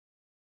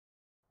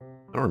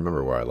I don't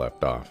remember where I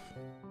left off.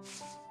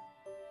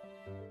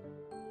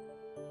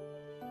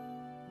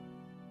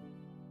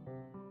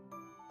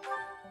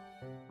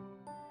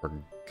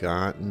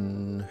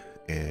 Forgotten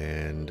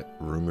and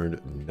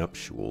rumored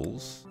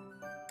nuptials.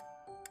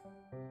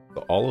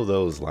 So all of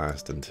those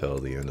last until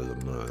the end of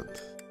the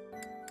month.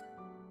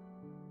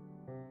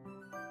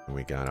 And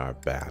we got our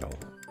battle.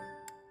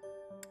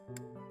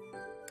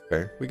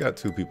 Okay, we got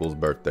two people's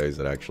birthdays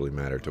that actually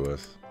matter to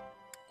us.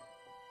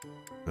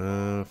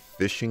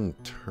 Fishing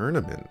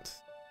tournament.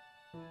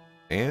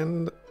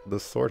 And the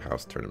sword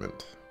house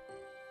tournament.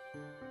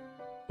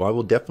 Well, I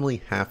will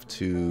definitely have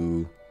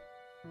to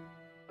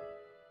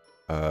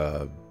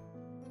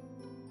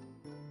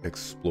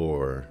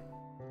explore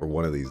for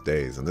one of these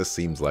days, and this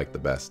seems like the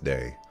best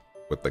day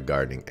with the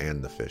gardening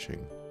and the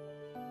fishing.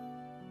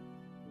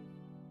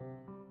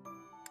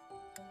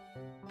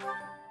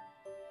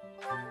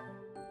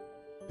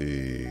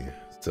 The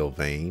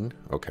Sylvain,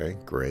 okay,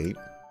 great.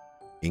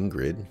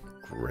 Ingrid,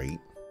 great.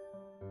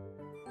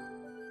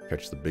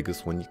 Catch the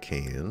biggest one you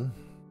can.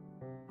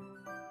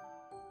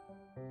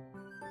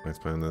 Plants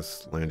found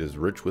this land is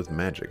rich with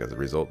magic. As a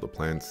result, the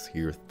plants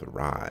here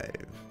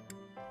thrive.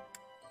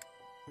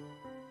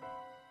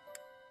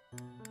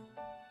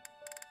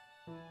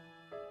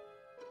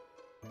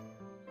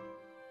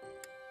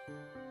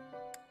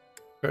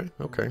 Okay,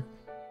 okay.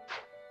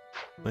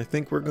 I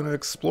think we're going to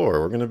explore.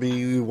 We're going to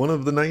be one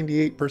of the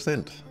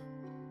 98%.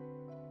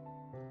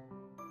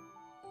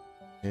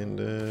 And,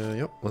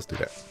 yep, let's do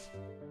that.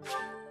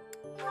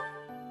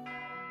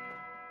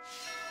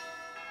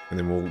 And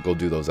then we'll go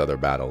do those other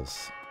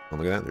battles. Oh,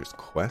 look at that. There's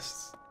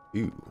quests.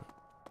 Ooh.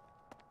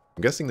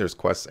 I'm guessing there's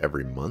quests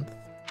every month.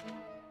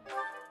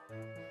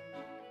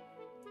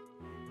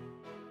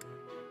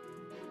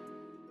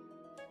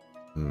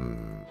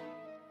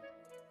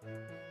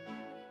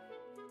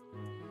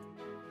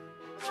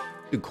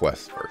 Do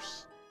quests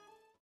first.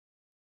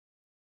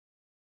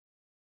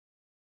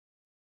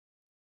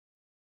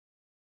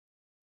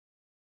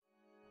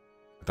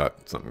 I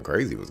thought something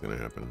crazy was going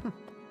to happen.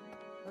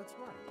 That's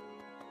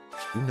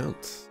right. 2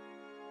 notes.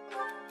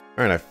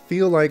 Alright, I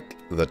feel like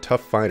the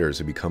tough fighters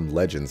who become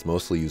legends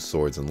mostly use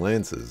swords and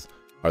lances.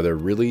 Are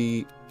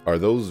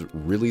those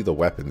really the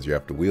weapons you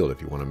have to wield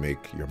if you want to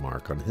make your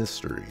mark on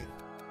history?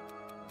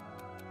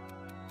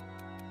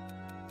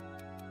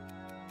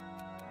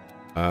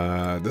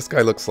 This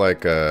guy looks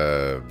like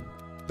that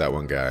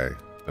one guy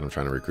that I'm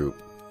trying to recruit.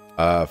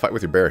 Fight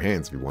with your bare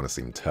hands if you want to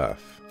seem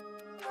tough.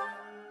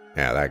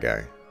 Yeah, that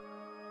guy.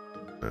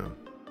 No.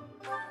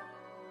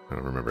 I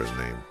don't remember his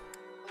name.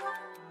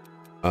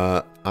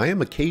 I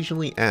am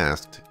occasionally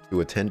asked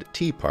to attend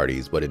tea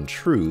parties, but in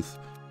truth,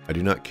 I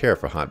do not care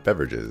for hot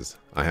beverages.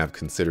 I have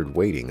considered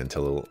waiting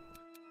until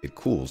it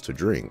cools to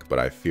drink, but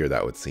I fear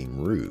that would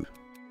seem rude.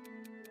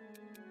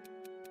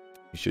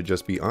 You should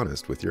just be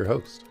honest with your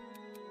host.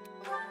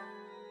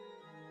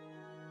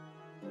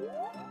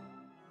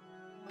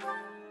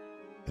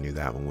 I knew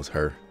that one was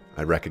her.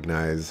 I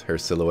recognize her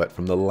silhouette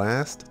from the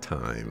last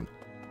time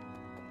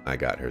I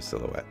got her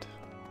silhouette.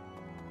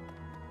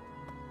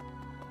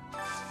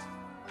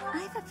 I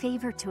have a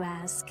favor to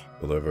ask.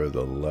 Deliver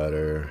the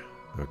letter.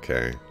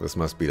 Okay, this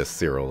must be to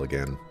Cyril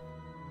again.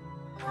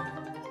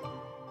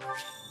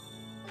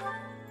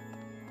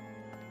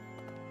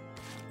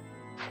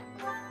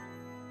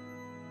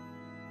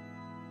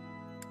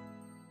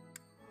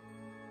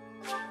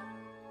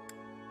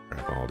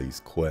 Grab all these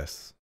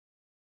quests.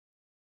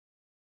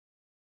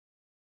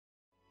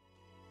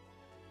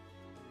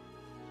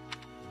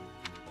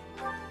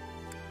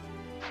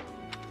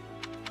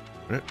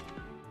 Right.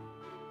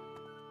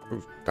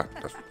 Who's got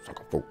this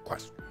sucker full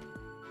quest?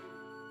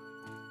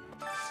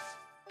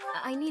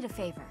 I need a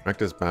favor.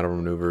 Practice battle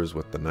maneuvers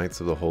with the Knights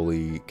of the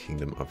Holy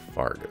Kingdom of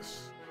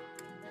Fargus.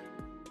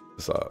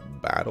 Is this a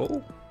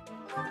battle?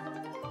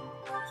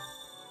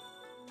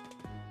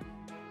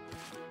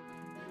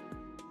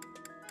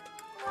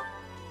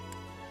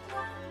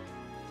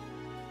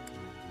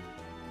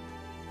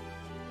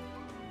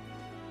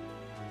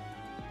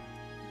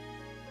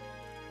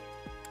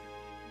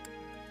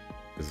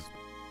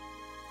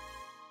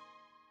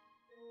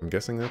 I'm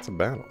guessing that's a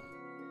battle.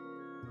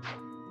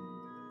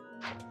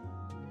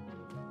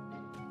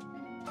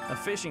 A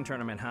fishing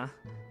tournament, huh?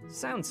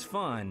 Sounds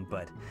fun,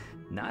 but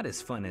not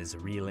as fun as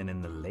reeling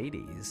in the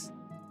ladies.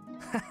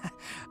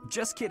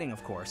 Just kidding,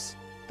 of course.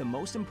 The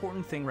most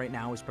important thing right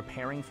now is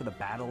preparing for the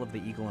Battle of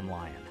the Eagle and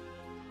Lion.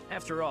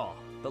 After all,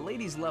 the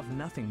ladies love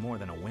nothing more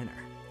than a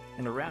winner.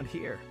 And around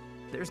here,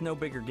 there's no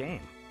bigger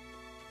game.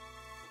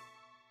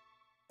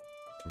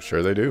 I'm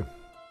sure they do.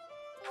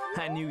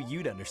 I knew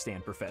you'd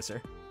understand,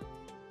 Professor.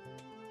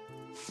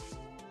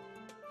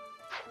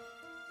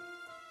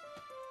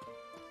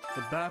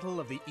 The Battle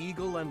of the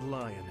Eagle and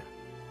Lion.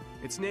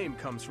 Its name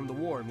comes from the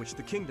war in which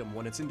the kingdom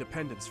won its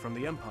independence from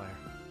the Empire.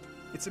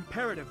 It's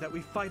imperative that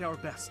we fight our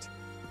best.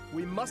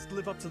 We must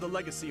live up to the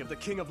legacy of the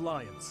King of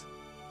Lions.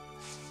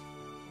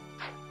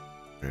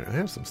 Man, I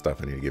have some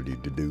stuff I need to give you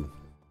to do.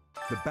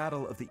 The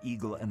Battle of the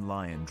Eagle and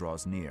Lion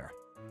draws near.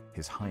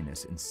 His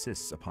Highness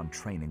insists upon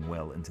training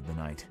well into the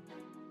night.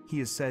 He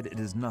has said it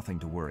is nothing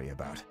to worry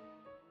about.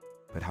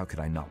 But how could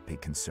I not be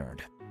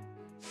concerned?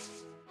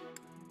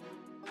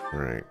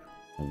 Right.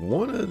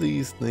 One of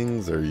these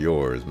things are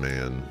yours,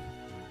 man.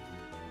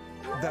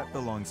 That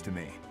belongs to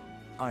me.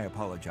 I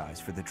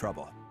apologize for the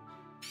trouble.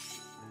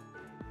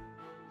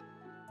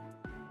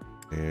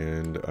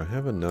 And I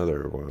have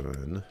another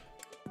one,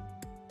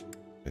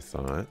 I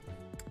thought.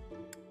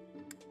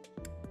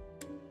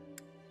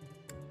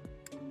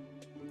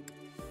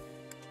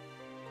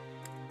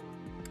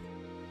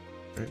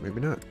 Right,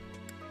 maybe not.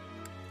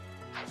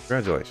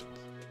 Congratulations.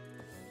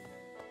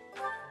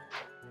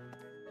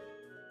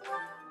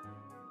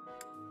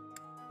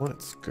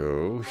 Let's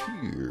go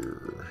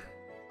here.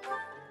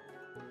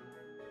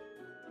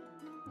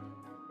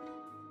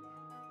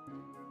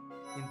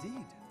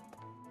 Indeed.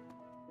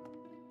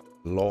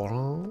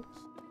 Laurence?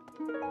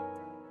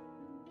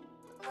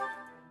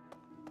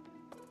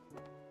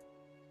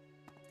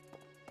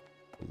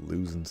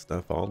 Losing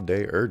stuff all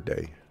day or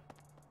day.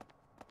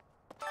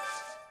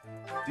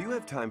 Do you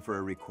have time for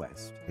a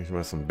request? Thinking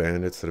about some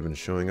bandits that have been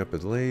showing up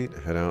as late.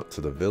 Head out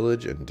to the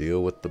village and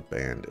deal with the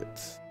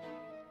bandits.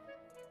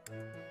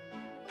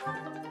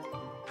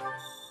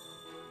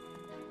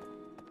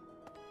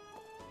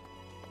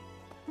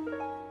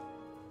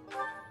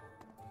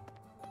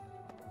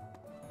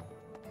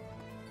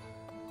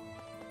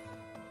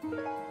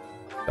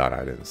 Thought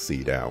I didn't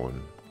see that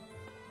one.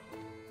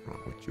 What's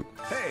wrong with you?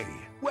 Hey,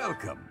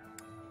 welcome.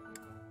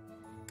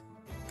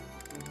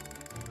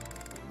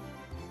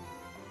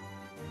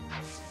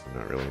 I'm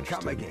not really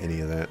interested in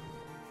any of that.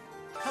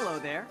 Hello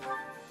there.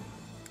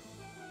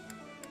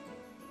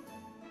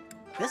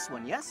 This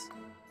one, yes?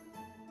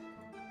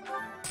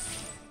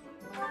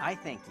 I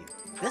thank you.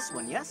 This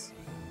one, yes?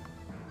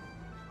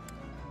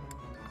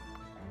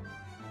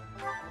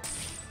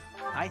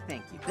 I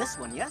thank you. This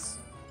one, yes?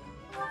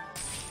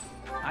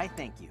 I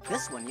thank you.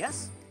 This one,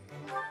 yes?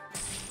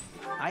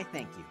 I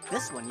thank you.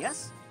 This one,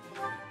 yes?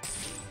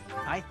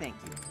 I thank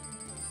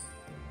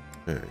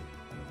you. Hey.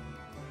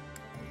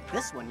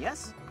 This one,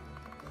 yes?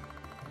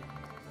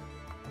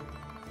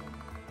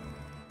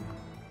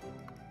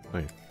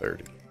 I'm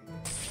 30.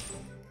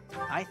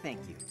 I thank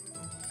you.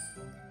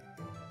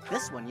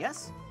 This one,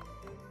 yes?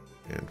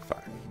 And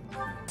 5.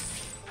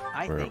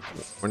 I thank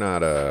you. We're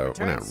not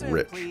Return soon,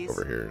 rich please.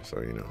 over here,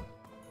 so you know.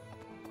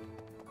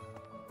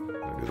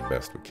 We'll do the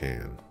best we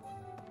can.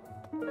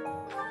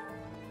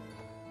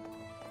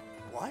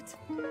 What?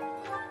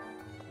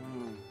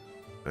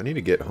 I need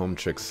to get home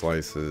chick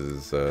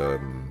slices,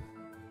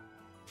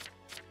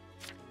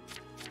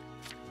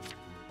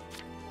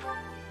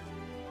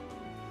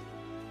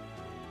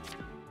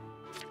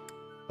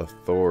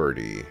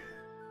 authority.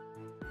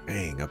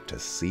 Dang, up to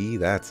C?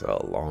 That's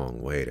a long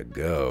way to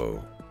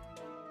go.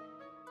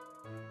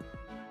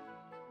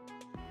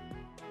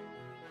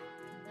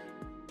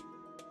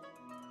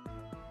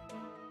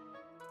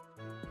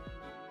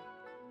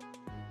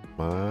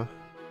 My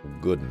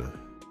goodness.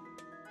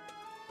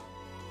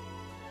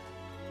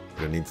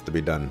 It needs to be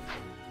done.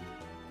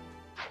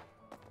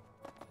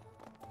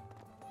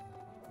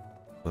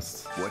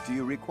 What do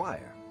you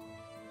require?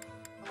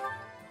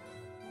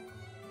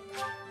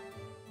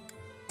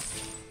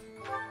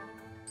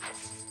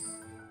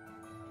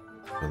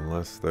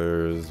 Unless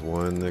there's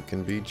one that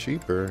can be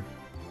cheaper.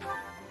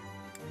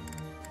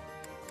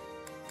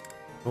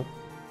 Oh.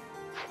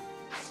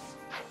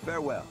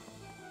 Farewell.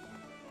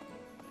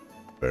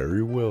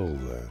 Very well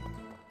then.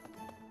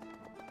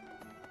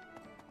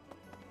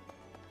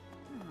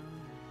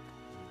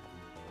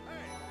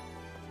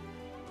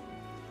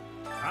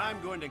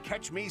 I'm going to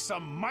catch me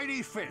some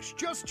mighty fish.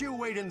 Just you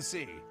wait and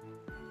see.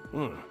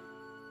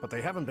 But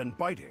they haven't been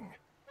biting.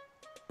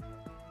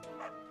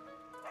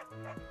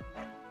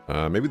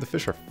 Maybe the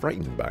fish are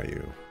frightened by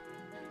you.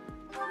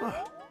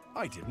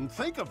 I didn't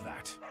think of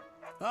that.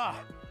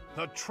 Ah,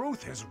 the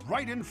truth is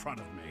right in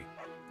front of me.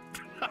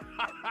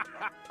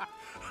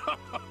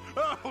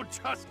 Oh,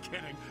 just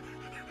kidding.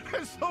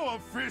 As though a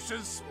fish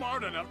is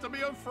smart enough to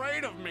be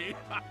afraid of me.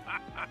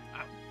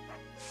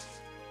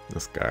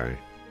 This guy.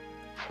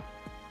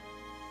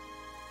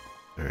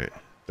 Alright.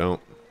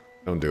 Don't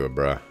do it,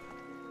 bruh.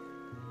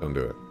 Don't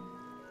do it.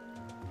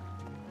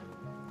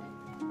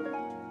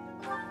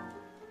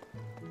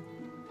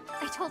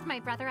 I told my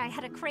brother I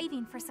had a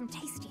craving for some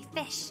tasty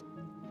fish.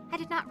 I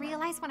did not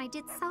realize when I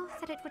did so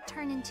that it would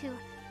turn into,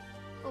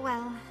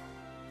 well,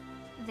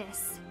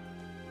 this.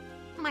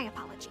 My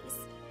apologies.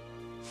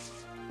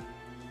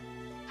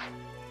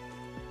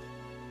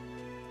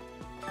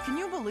 Can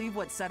you believe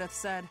what Seteth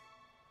said?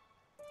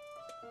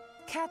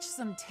 Catch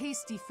some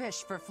tasty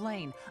fish for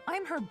Flame.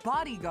 I'm her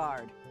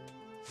bodyguard.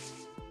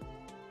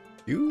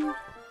 You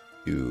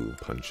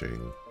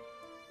punching.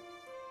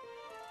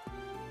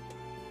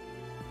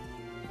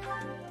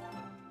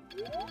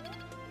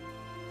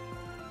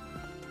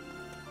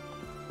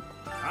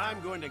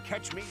 I'm going to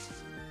catch me.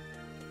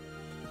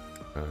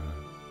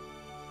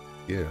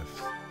 Yes.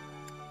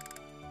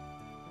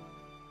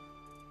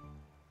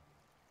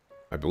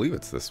 I believe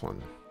it's this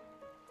one.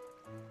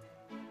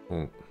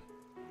 Well,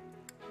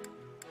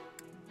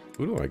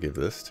 who do I give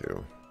this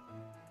to?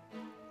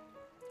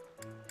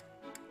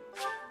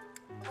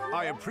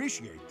 I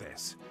appreciate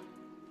this.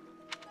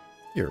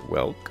 You're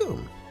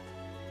welcome.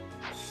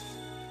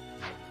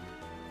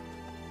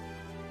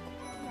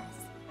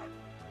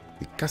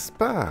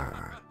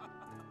 Caspar.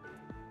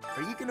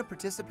 Are you gonna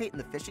participate in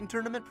the fishing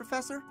tournament,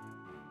 Professor?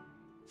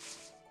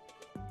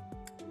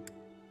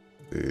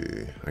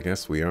 I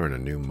guess we are in a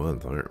new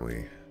month, aren't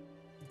we?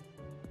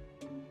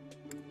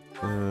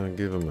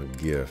 Give him a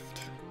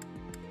gift.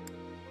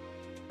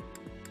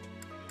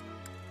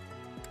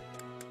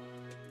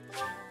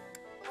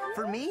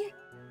 For me?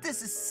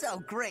 This is so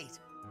great.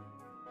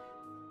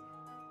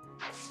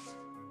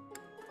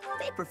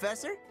 Hey,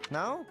 Professor.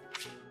 No?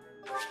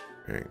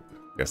 Right.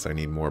 Guess I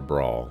need more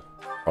brawl.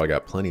 Probably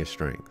got plenty of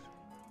strength.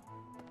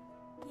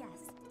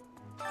 Yes.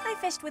 I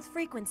fished with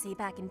frequency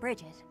back in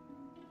Bridget.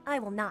 I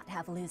will not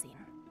have losing.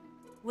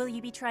 Will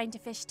you be trying to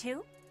fish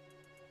too?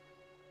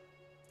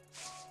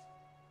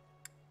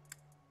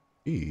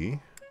 He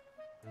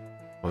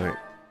might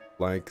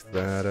like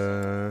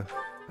that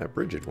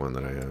Bridget one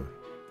that I have.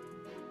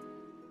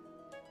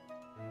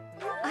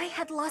 I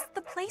had lost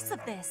the place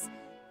of this.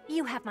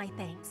 You have my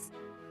thanks.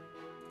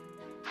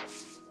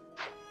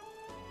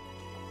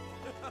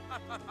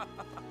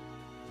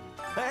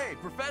 Hey,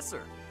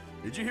 Professor!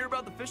 Did you hear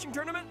about the fishing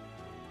tournament?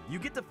 You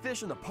get to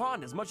fish in the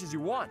pond as much as you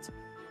want.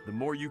 The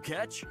more you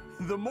catch,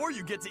 the more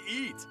you get to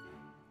eat.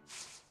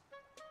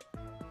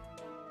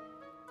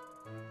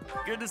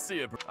 Good to see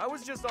you. I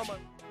was just on my...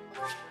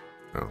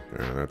 Oh,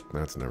 yeah,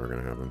 that's never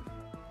gonna happen.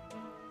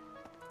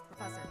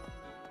 Professor.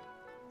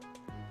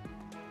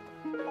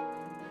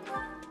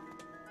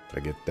 I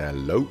get that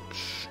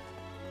loach.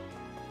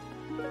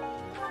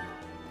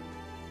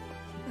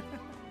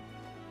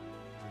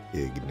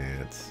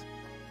 Ignatz.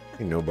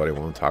 Ain't nobody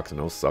want to talk to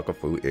no sucker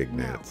food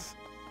Ignatz.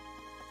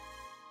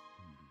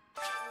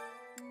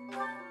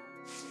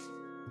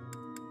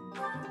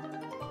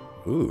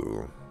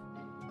 Ooh.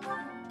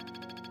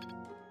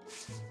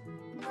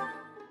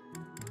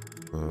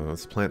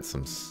 Let's plant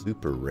some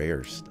super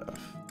rare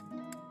stuff.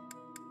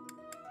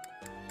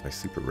 By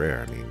super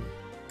rare, I mean...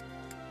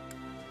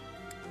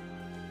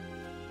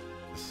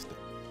 this stuff.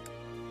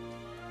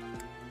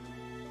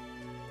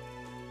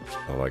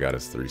 All I got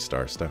is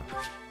 3-star stuff.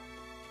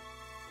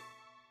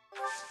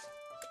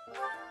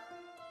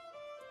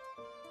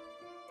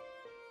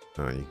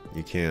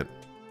 You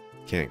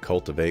can't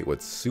cultivate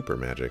with super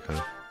magic,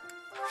 huh?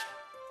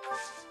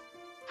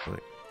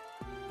 Right.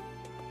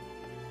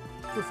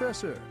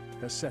 Professor,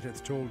 as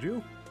Seteth told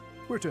you,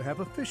 we're to have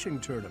a fishing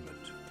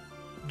tournament.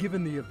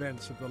 Given the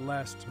events of the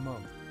last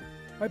month,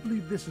 I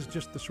believe this is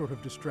just the sort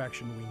of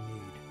distraction we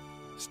need,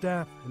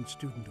 staff and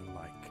student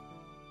alike.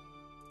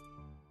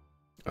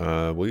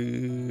 Are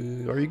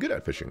you good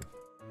at fishing?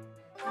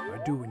 I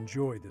do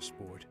enjoy the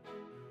sport,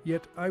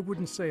 yet I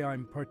wouldn't say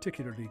I'm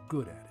particularly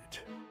good at it.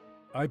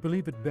 I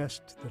believe it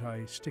best that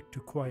I stick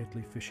to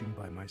quietly fishing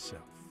by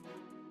myself.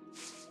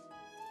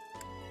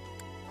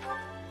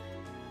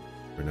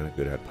 We're not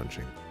good at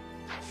punching.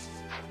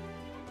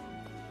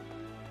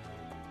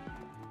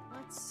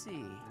 Let's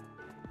see.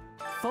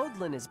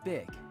 Fodlan is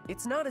big.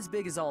 It's not as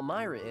big as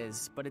Almyra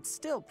is, but it's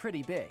still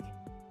pretty big.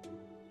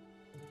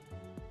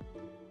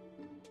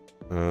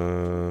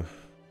 You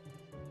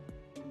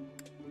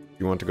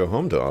want to go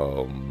home to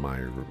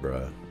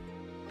Almyra?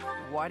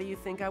 Why do you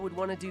think I would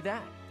want to do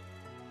that?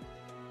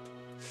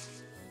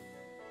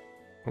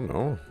 I don't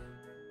know.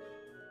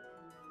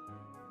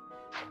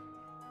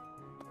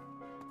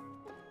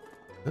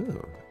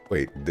 Oh,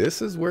 wait,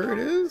 this is where it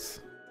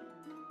is?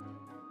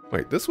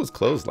 Wait, this was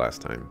closed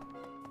last time.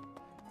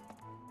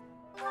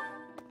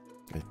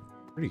 I'm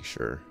pretty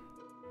sure.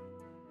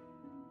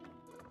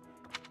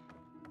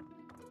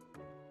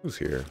 Who's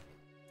here?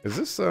 Is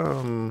this,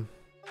 Buttons?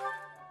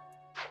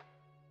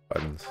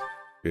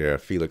 Yeah,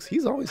 Felix.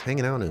 He's always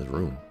hanging out in his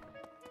room.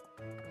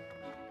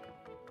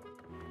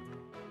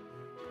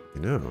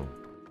 You know,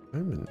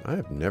 I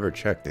have never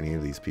checked any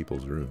of these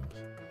people's rooms.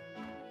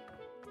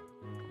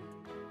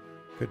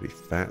 Could be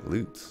fat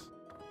loots.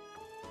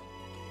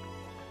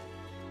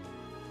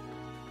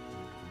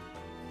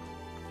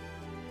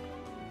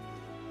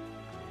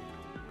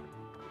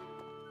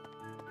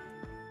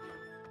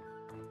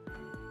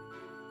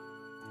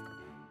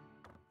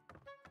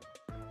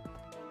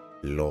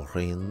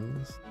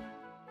 Lorenz.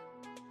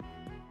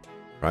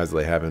 Surprised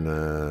they haven't,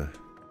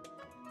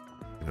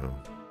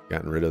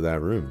 gotten rid of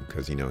that room,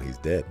 because, he's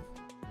dead.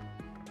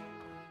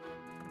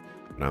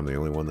 And I'm the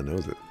only one that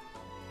knows it.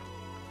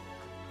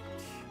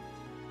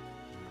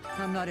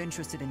 I'm not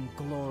interested in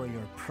glory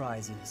or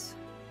prizes.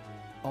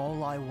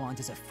 All I want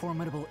is a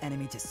formidable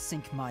enemy to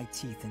sink my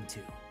teeth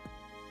into.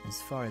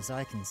 As far as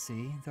I can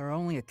see, there are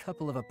only a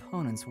couple of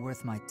opponents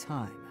worth my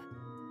time.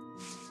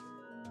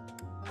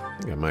 I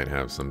think I might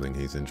have something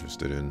he's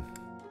interested in.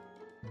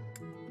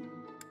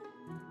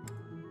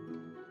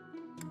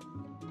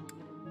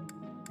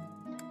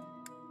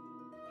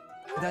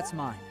 That's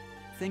mine.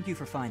 Thank you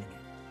for finding it.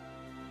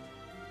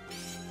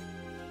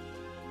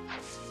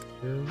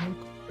 You're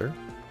welcome, sir.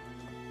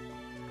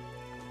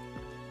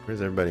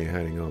 Where's everybody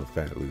hiding all the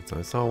fat loots?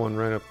 I saw one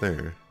right up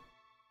there.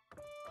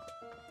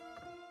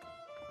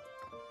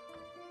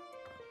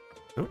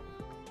 Oh.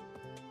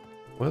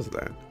 What was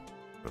that?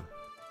 Oh.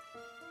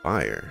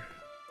 Fire.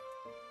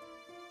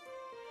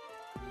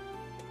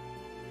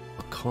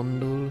 A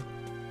condor.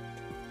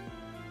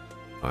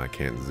 Oh, I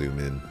can't zoom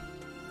in.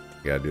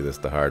 Gotta do this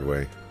the hard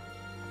way.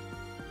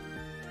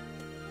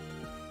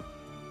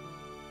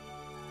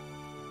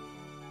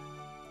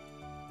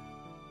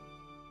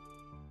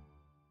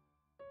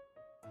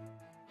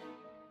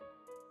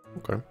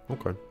 Okay,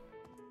 okay.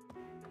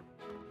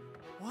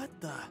 What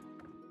the?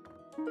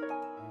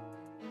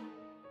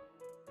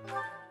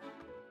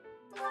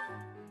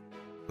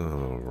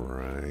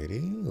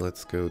 Alrighty,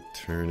 let's go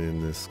turn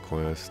in this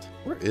quest.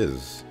 Where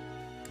is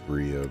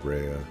Rhea?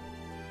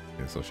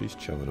 Yeah, so she's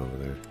chilling over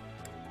there.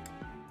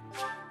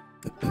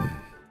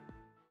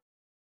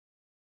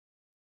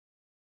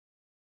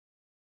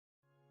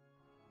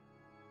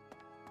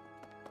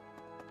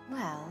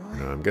 Well...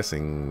 No, I'm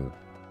guessing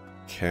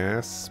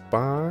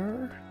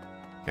Casper?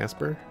 I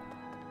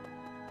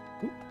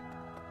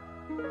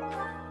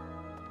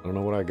don't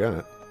know what I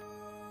got.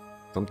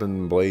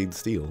 Something blade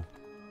steel.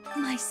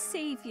 My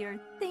savior,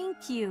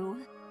 thank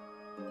you.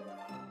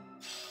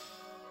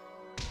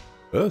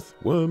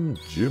 Earthworm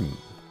Jim.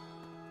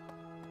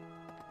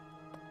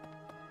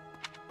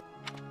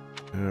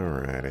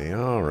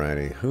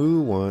 Alrighty.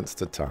 Who wants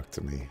to talk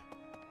to me?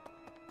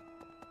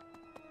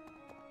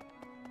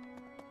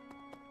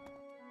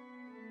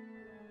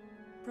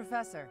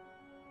 Professor.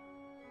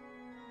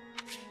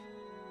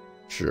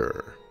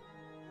 Sure.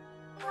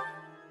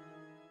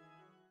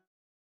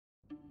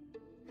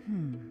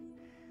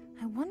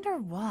 I wonder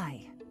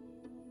why.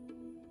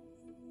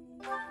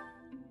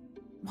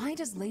 Why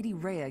does Lady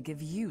Rhea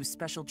give you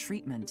special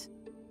treatment?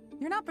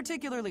 You're not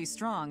particularly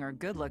strong or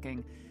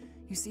good-looking.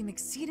 You seem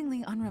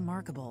exceedingly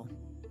unremarkable.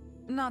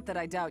 Not that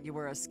I doubt you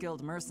were a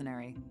skilled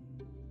mercenary.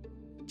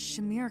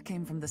 Shamir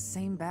came from the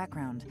same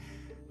background,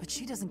 but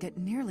she doesn't get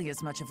nearly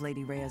as much of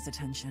Lady Rhea's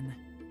attention.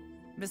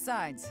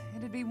 Besides,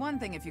 it'd be one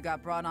thing if you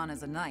got brought on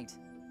as a knight,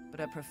 but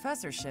a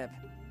professorship,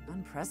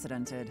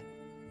 unprecedented.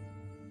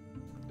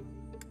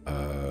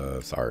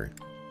 Sorry.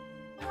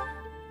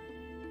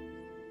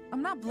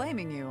 I'm not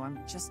blaming you, I'm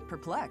just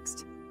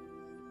perplexed.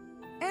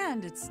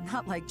 And it's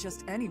not like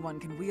just anyone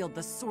can wield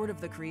the Sword of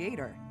the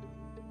Creator.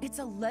 It's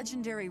a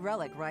legendary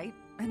relic, right?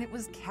 And it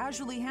was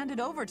casually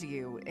handed over to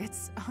you.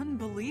 It's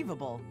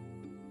unbelievable.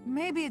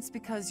 Maybe it's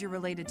because you're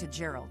related to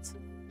Geralt.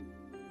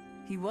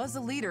 He was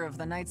a leader of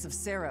the Knights of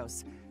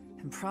Seiros,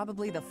 and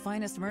probably the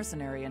finest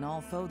mercenary in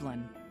all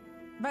Fodlan.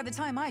 By the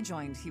time I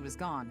joined, he was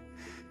gone,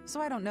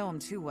 so I don't know him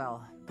too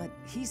well, but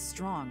he's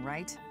strong,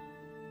 right?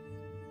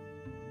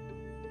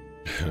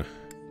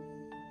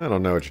 I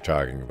don't know what you're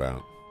talking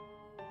about.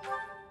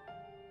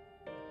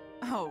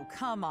 Oh,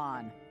 come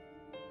on.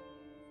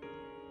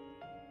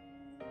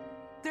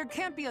 There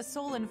can't be a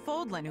soul in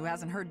Fodlan who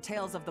hasn't heard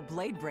tales of the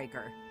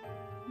Bladebreaker.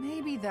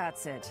 Maybe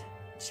that's it.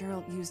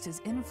 Geralt used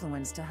his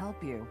influence to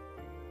help you.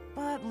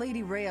 But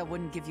Lady Rhea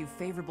wouldn't give you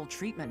favorable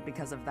treatment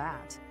because of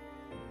that.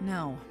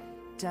 No,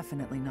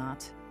 definitely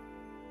not.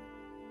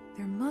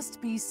 There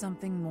must be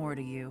something more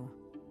to you.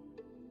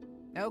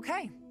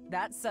 Okay,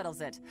 that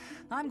settles it.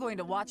 I'm going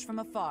to watch from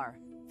afar,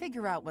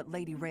 figure out what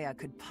Lady Rhea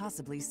could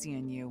possibly see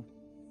in you.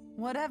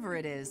 Whatever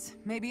it is,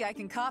 maybe I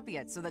can copy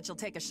it so that you'll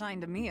take a shine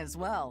to me as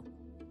well.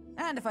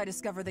 And if I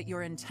discover that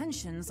your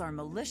intentions are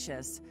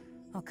malicious,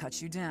 I'll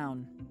cut you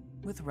down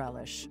with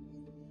relish.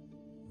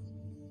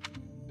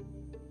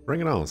 Bring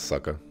it on,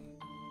 sucker.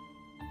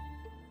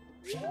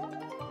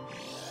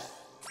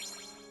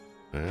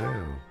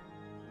 Wow.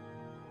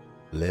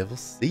 Level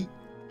C.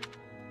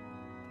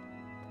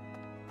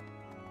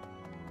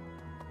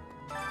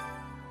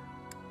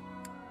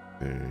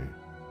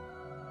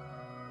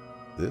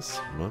 This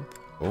month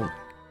only.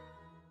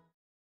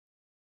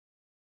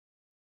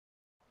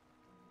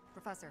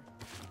 Professor.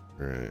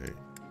 Right.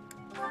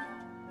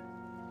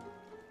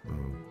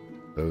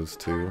 Those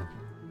two.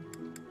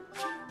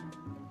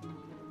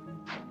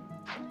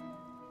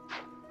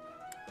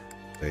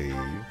 Save.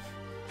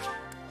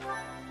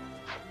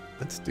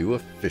 Let's do a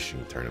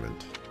fishing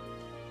tournament.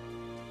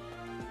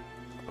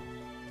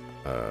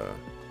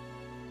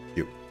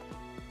 You.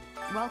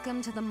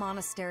 Welcome to the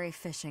Monastery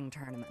fishing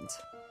tournament.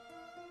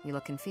 You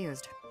look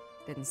confused.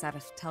 Didn't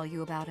Seth tell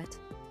you about it?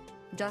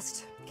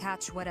 Just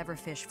catch whatever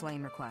fish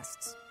Flame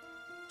requests.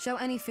 Show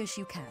any fish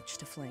you catch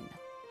to Flame.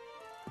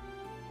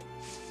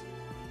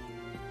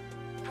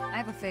 I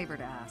have a favor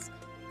to ask.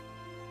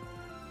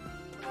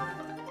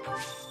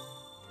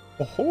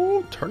 A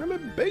whole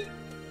tournament bait?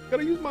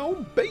 Gotta use my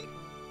own bait.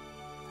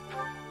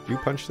 Do you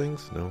punch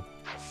things? No.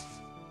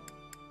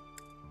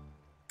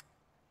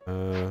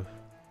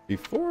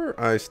 Before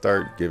I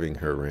start giving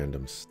her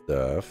random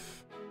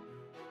stuff,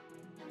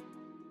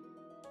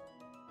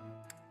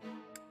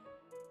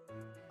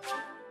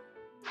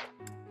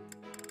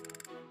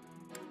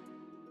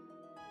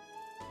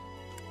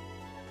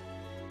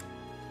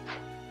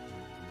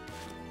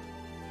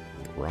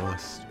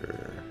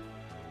 roster.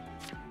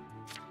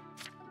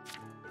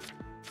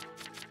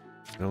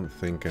 don't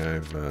think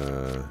I've,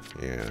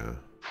 yeah.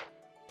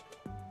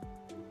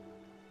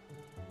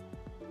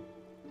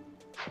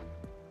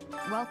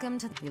 Welcome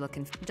to... You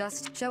looking...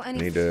 Just show I any...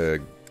 need to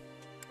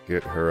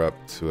get her up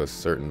to a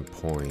certain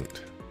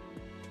point.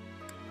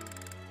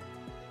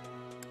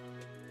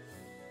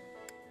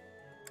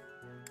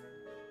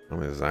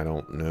 Problem is, I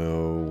don't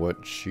know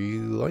what she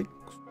likes.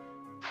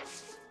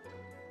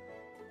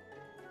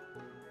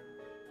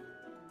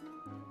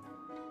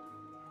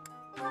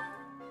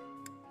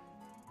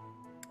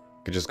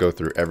 Could just go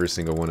through every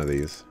single one of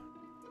these.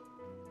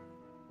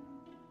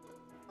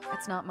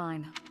 It's not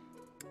mine.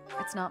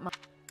 It's not mine.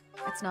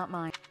 It's not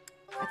mine.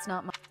 It's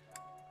not mine.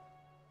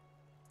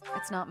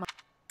 It's not mine.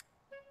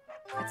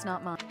 It's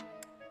not mine.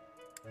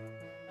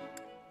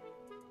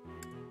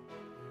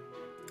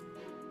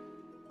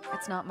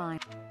 It's not mine.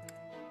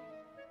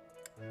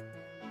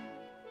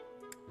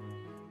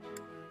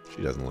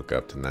 She doesn't look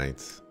up to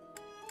knights.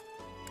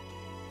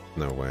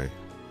 No way.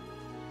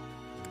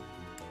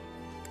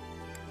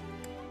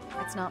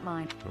 It's not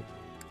mine. Oh.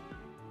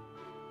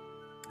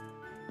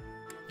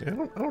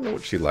 Yeah, I don't know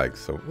what she likes,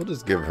 so we'll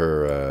just give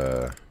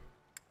her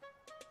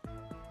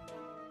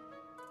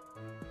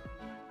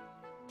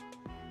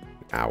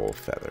owl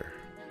feather.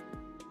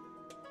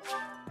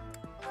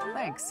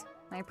 Thanks.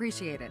 I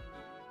appreciate it.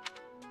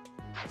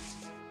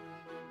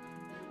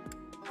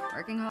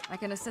 Working hard. I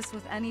can assist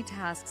with any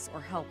tasks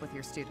or help with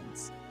your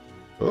students.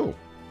 Oh.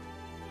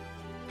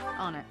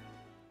 On it.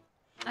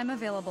 I'm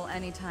available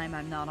anytime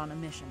I'm not on a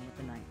mission with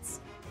the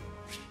Knights.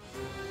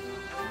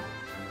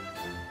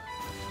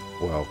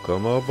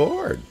 Welcome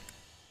aboard.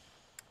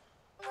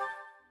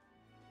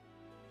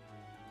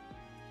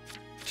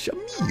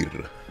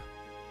 Shamir.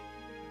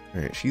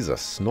 Alright, she's a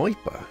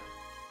sniper.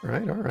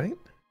 Alright, alright.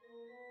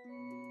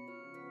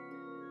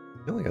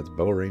 I only got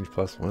bow range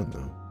 +1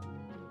 though.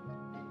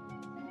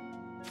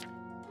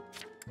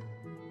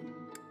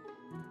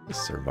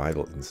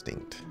 Survival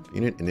instinct.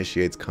 Unit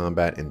initiates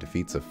combat and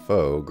defeats a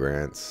foe,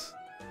 grants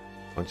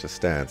a bunch of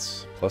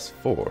stats +4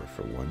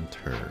 for 1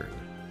 turn.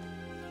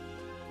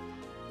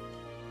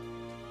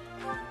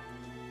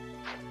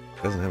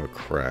 Doesn't have a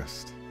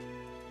crest.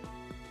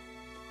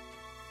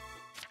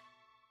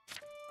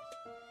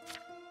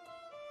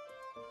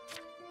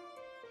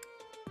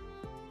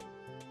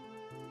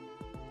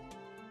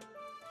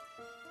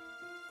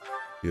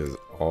 He is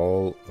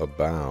all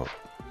about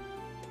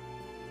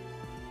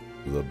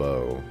the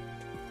bow.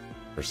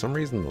 For some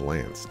reason, the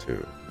lance,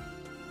 too.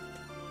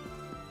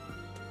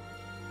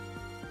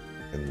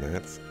 And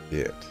that's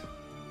it.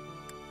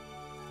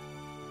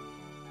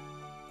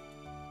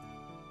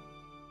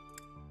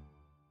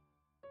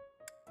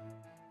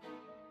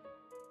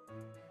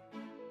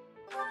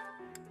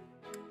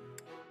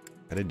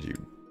 How did you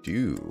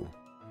do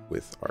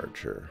with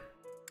Archer?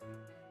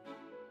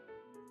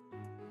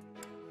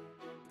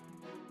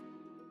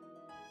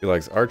 He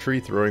likes archery,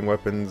 throwing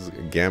weapons,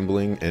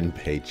 gambling, and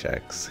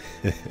paychecks.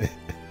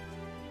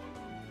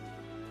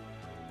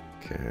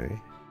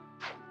 Okay.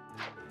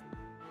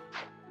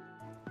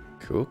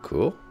 Cool,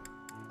 cool.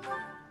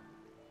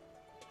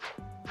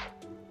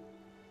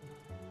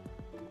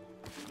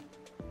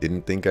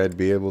 Didn't think I'd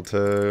be able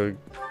to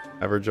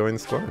have her join the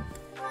squad.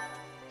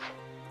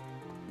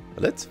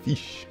 Let's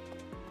fish.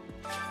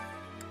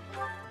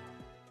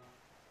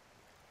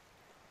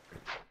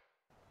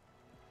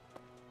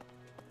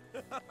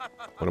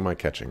 What am I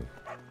catching?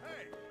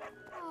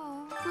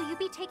 Oh, will you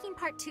be taking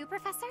part 2,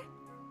 Professor?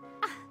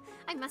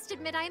 I must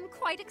admit I am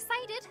quite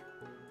excited.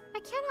 I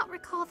cannot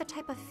recall the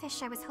type of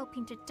fish I was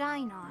hoping to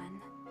dine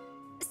on.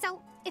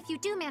 So, if you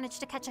do manage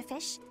to catch a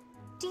fish,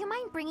 do you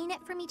mind bringing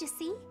it for me to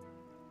see?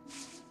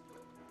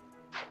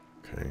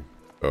 Okay.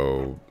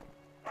 Oh.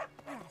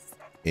 Yes.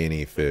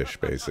 Any fish,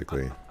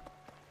 basically.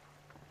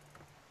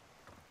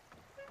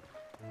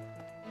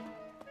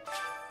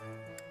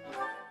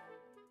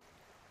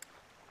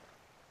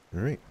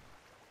 Alright.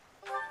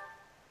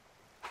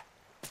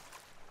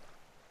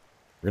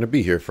 We're gonna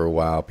be here for a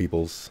while,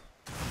 peoples.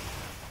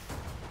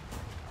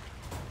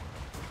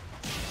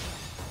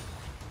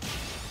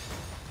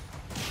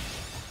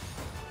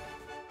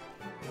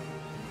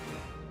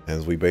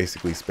 As we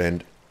basically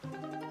spend...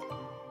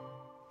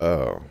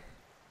 Oh.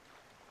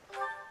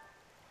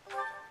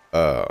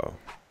 Oh.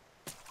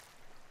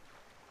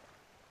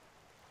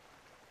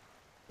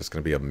 There's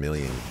gonna be a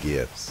million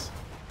gifts.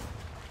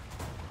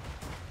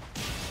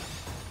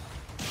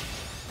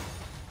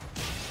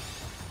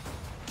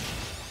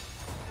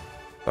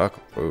 Fuck.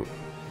 Whoa.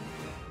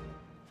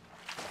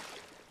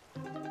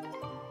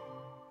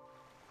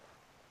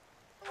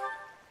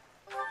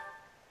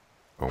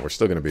 Oh, we're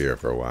still gonna be here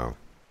for a while.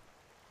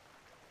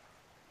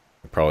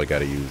 I probably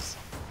gotta use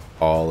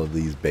all of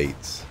these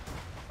baits.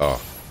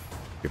 Oh,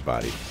 good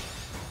body.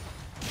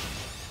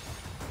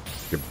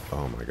 Good,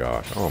 oh my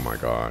gosh. Oh my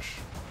gosh.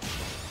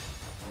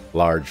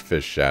 Large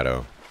fish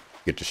shadow.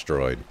 Get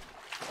destroyed.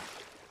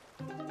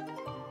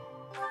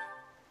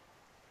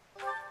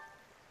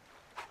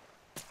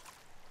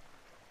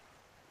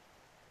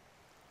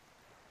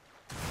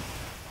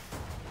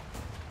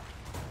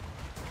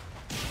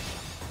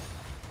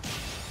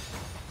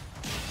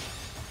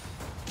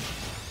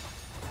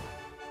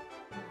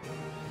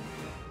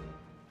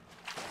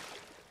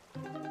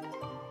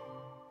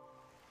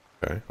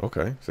 Okay,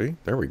 okay. See?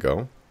 There we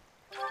go.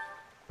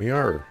 We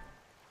are...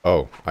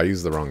 Oh, I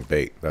used the wrong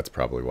bait. That's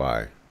probably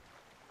why.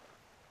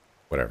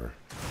 Whatever.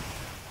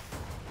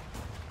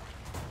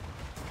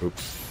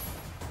 Oops.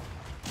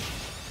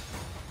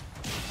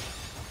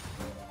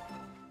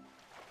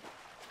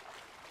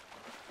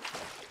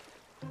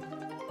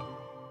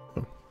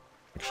 Oh,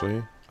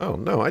 actually... Oh,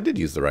 no, I did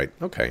use the right...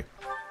 Okay.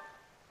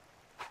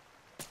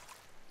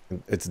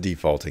 It's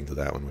defaulting to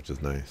that one, which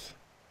is nice.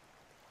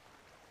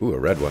 Ooh, a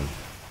red one.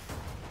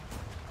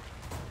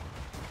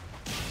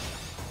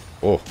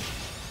 Oh.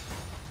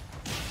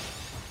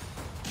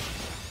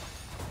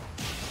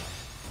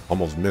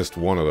 Almost missed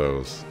one of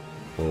those.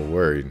 A little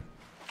worried.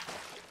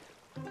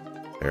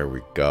 There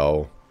we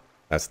go.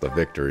 That's the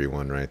victory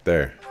one right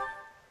there.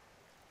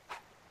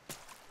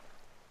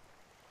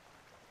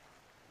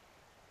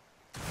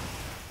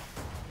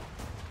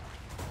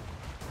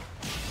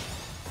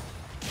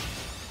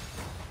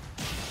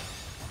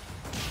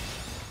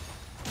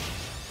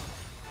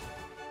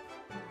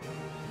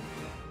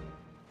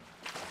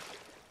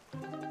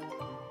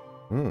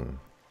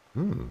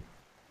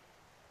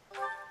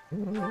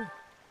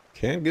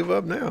 Can't give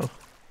up now.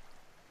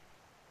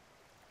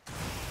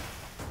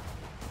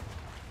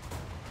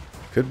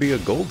 Could be a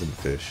golden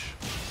fish.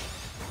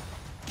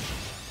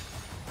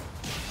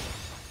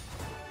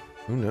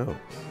 Who knows?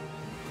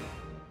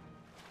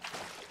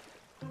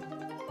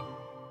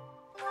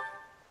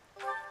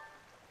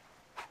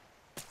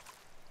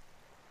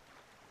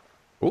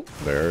 Oh,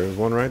 there's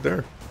one right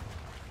there.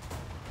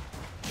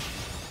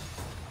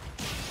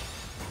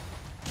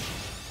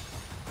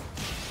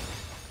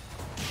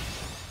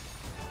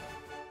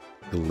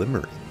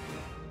 Glimmering.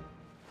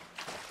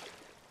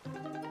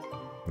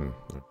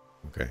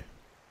 Okay.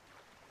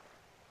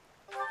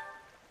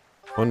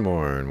 One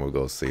more and we'll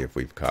go see if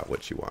we've caught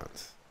what she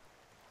wants.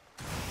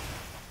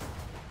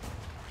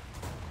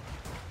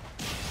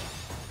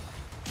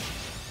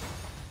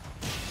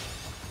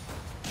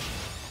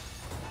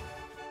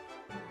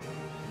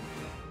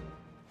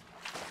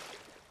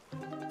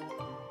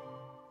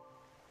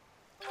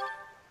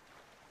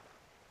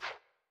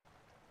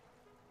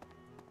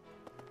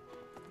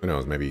 Who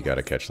knows, maybe you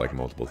gotta catch like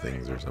multiple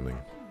things or something.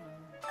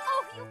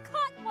 Oh, you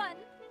caught one!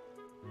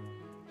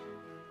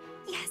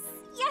 Yes,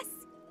 yes,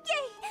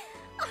 yay!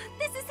 Oh,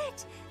 this is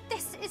it!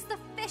 This is the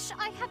fish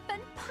I have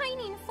been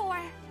pining for!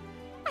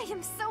 I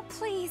am so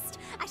pleased!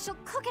 I shall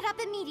cook it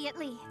up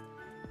immediately!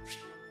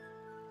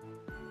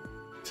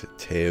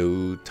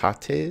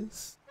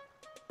 Tates?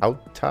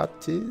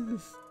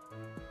 Outates?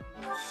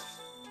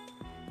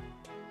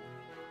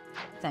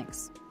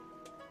 Thanks.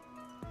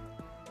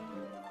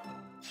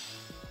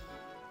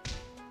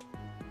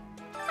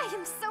 I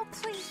am so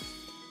pleased!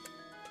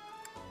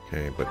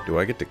 Okay, but do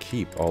I get to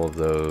keep all of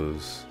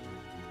those?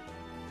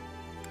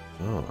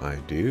 Oh, I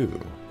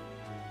do.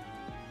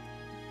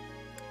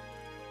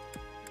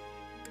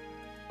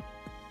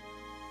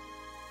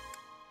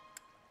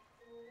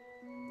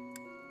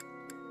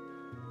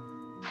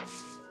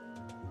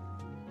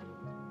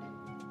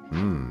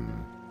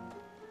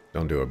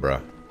 Don't do it,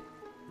 bruh.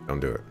 Don't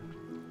do it.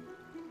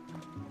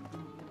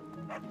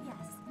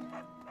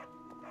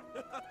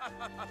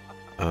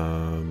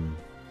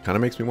 Kind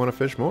of makes me want to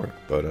fish more,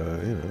 but, you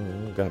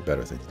know, got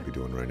better things to be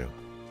doing right now.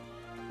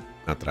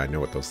 Not that I know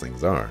what those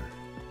things are.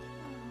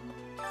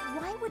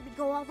 Why would we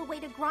go all the way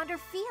to Gronder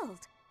Field?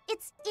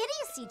 It's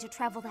idiocy to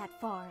travel that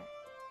far.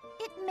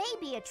 It may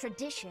be a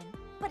tradition,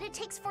 but it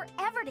takes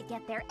forever to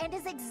get there and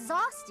is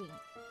exhausting.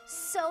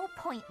 So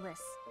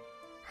pointless.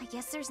 I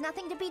guess there's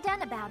nothing to be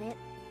done about it.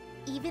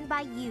 Even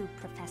by you,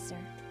 Professor.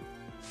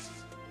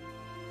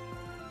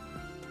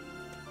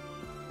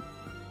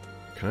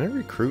 Can I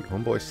recruit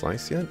Homeboy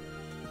Slice yet?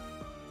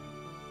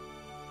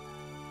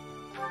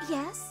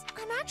 Yes,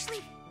 I'm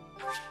actually...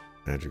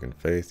 Magic and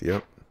Faith,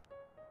 yep.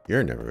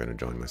 You're never gonna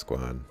join my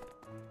squad.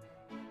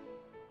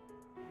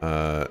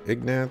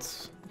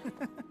 Ignatz?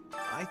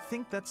 I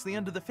think that's the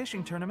end of the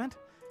fishing tournament.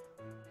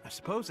 I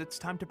suppose it's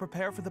time to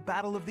prepare for the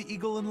Battle of the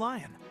Eagle and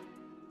Lion.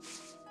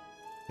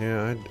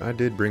 Yeah, I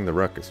did bring the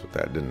ruckus with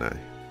that, didn't I?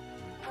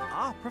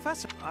 Ah,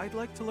 Professor, I'd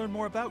like to learn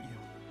more about you.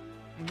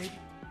 Maybe...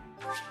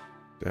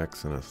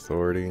 Dex and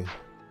Authority.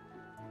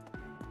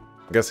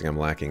 I'm guessing I'm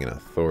lacking in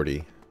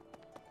Authority.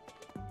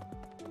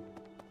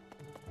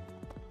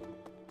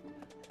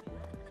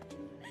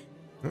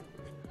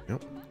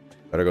 Yep.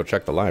 Better go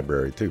check the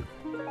library, too.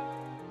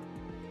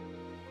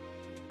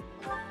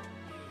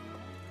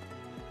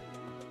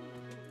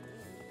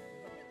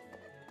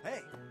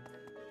 Hey.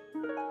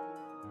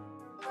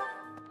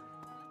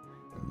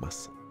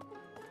 Muscle.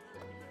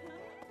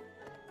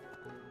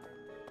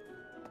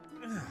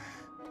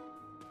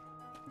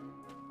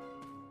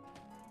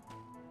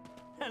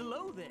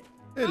 Hello there.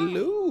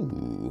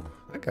 Hello.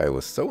 That guy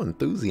was so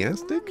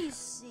enthusiastic. Let me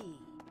see.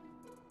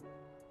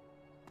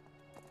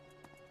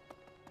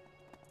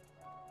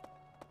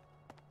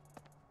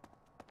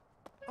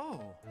 Oh.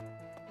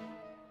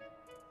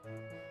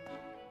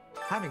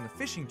 Having a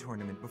fishing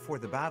tournament before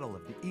the Battle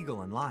of the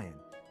Eagle and Lion.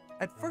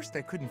 At first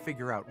I couldn't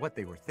figure out what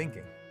they were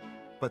thinking.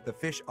 But the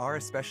fish are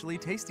especially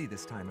tasty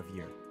this time of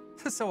year,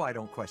 so I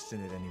don't question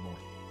it anymore.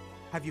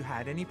 Have you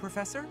had any,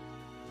 Professor?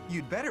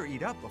 You'd better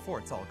eat up before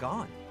it's all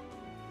gone.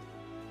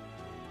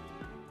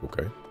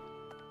 Okay.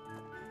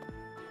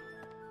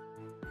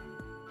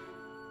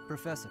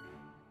 Professor.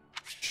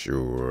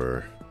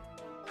 Sure.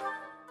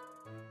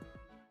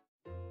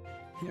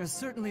 You're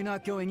certainly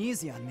not going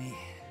easy on me.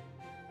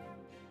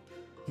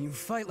 You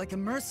fight like a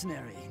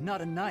mercenary, not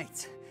a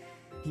knight.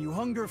 You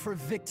hunger for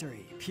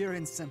victory, pure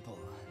and simple.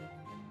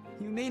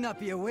 You may not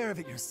be aware of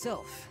it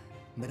yourself,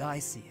 but I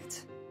see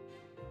it.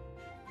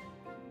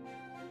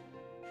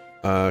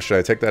 Should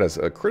I take that as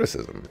a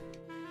criticism?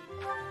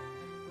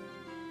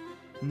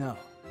 No.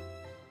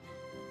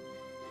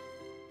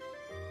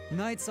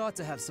 Knights ought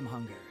to have some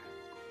hunger.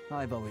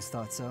 I've always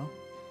thought so.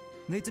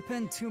 They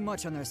depend too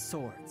much on their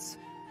swords.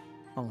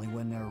 Only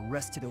when they're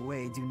wrested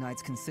away do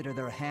knights consider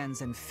their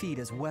hands and feet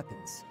as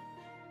weapons.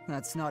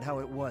 That's not how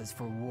it was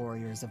for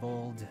warriors of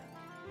old.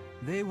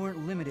 They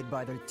weren't limited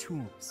by their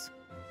tools.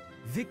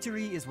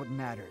 Victory is what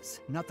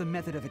matters, not the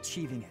method of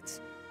achieving it.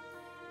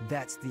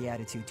 That's the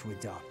attitude to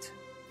adopt.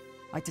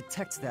 I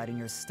detect that in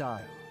your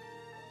style.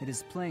 It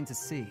is plain to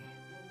see.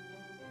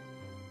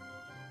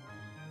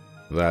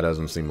 That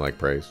doesn't seem like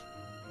praise.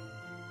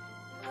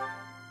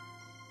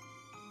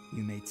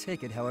 You may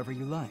take it however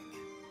you like.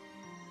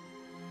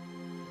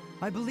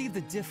 I believe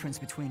the difference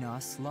between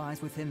us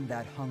lies within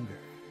that hunger.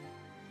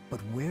 But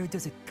where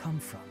does it come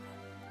from?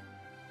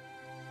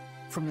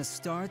 From the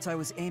start, I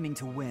was aiming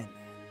to win.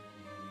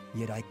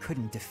 Yet I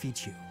couldn't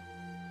defeat you.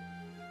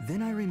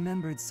 Then I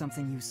remembered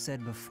something you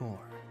said before.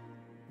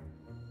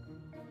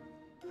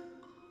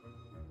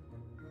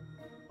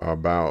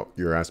 About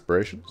your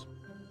aspirations?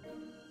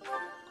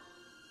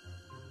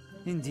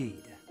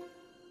 Indeed.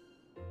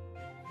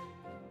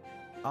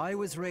 I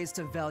was raised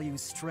to value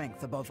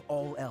strength above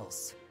all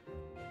else,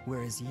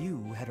 whereas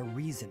you had a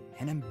reason,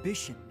 an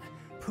ambition,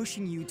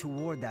 pushing you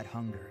toward that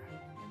hunger.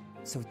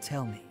 So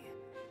tell me,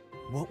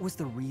 what was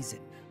the reason?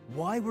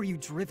 Why were you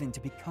driven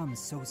to become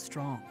so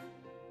strong?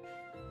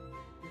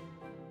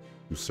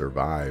 To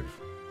survive.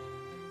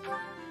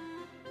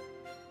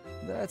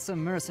 That's a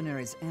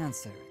mercenary's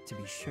answer, to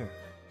be sure.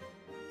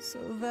 So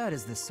that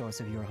is the source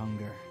of your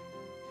hunger.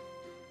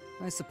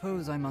 I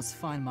suppose I must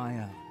find my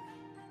own.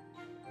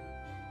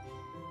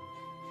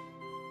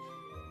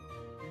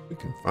 We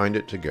can find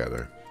it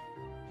together.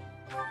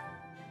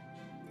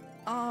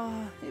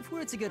 If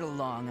we're to get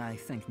along, I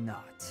think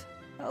not.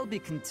 I'll be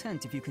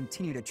content if you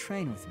continue to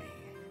train with me.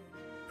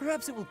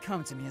 Perhaps it will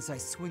come to me as I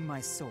swing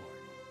my sword.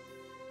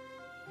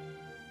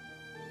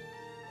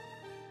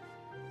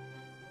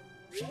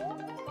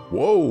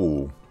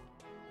 Whoa!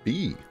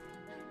 B.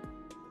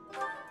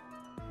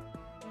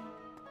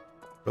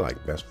 We're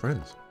like best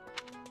friends.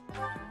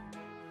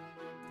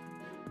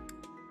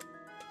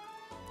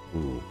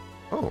 Ooh.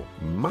 Oh,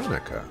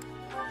 Monica.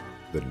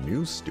 The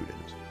new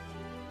student.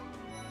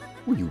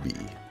 Who you be?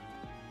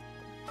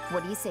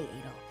 What do you say,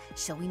 Adel?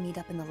 Shall we meet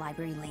up in the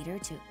library later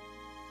to...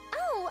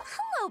 Oh,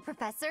 hello,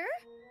 Professor!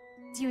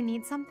 Do you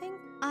need something?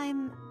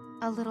 I'm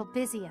a little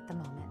busy at the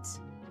moment.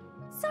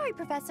 Sorry,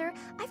 Professor.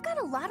 I've got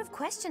a lot of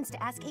questions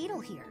to ask Adel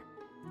here.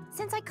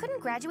 Since I couldn't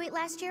graduate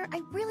last year,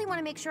 I really want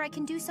to make sure I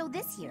can do so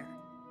this year.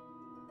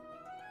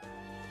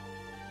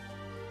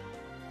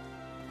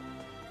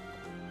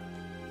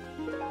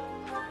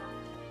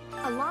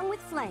 Along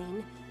with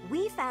Flame,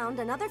 we found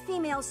another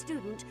female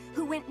student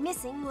who went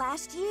missing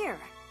last year.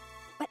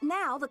 But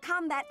now the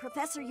combat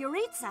Professor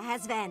Yuritsa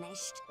has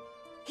vanished.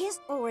 His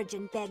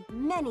origin begged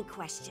many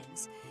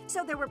questions,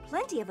 so there were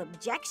plenty of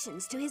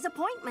objections to his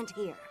appointment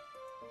here.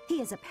 He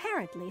is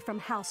apparently from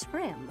House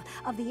Brim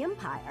of the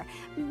Empire,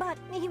 but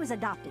he was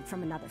adopted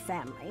from another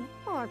family,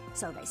 or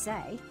so they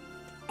say.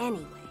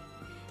 Anyway,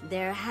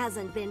 there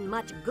hasn't been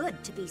much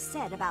good to be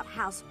said about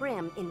House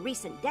Brim in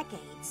recent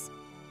decades.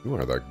 You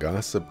are the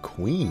gossip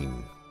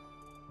queen.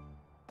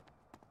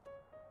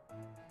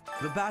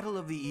 The Battle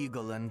of the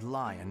Eagle and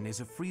Lion is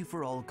a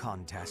free-for-all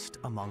contest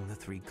among the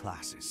three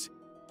classes.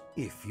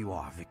 If you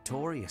are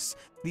victorious,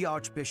 the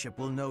Archbishop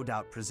will no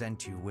doubt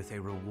present you with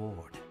a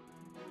reward.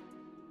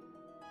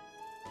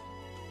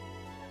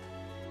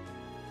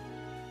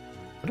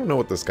 I don't know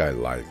what this guy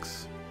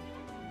likes.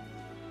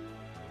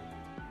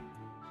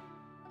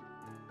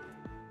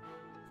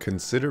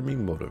 Consider me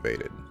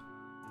motivated.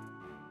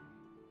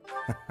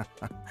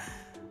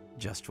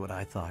 Just what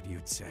I thought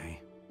you'd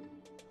say.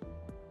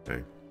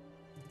 Okay.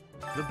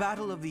 The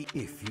Battle of the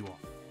If you are.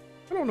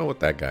 I don't know what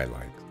that guy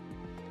likes.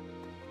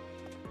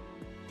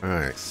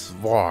 Alright,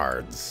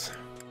 Svards.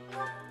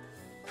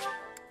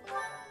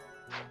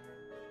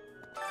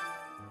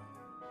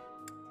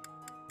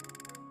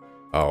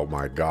 Oh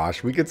my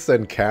gosh, we could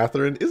send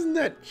Catherine. Isn't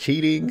that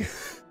cheating?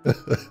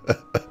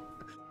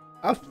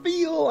 I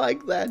feel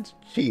like that's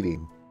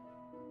cheating.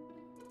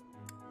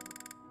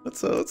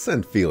 Let's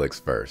send Felix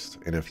first,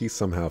 and if he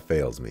somehow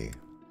fails me,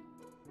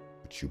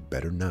 which you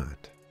better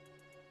not,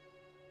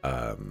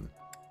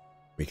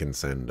 we can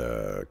send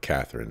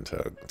Catherine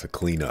to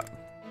clean up.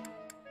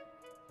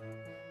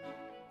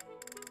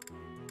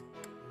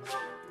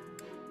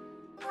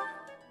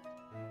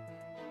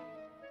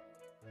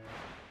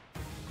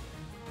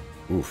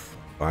 Oof,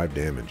 5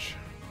 damage.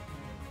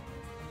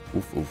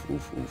 Oof, oof,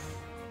 oof, oof.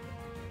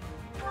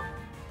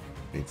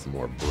 Need some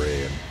more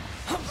bread.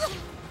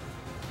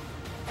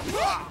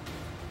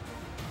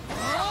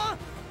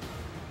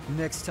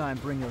 Next time,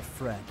 bring your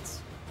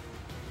friends.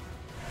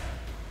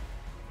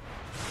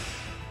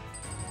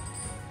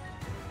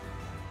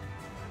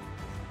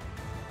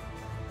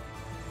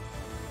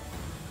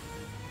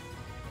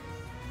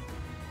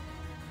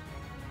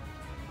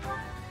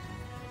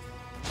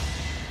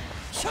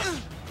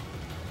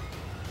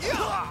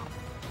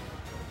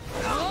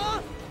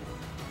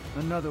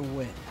 Another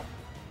win.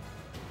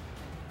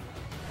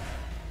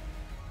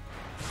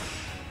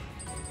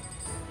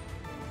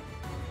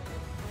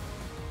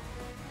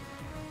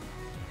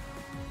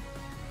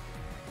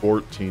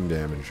 $14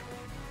 damage.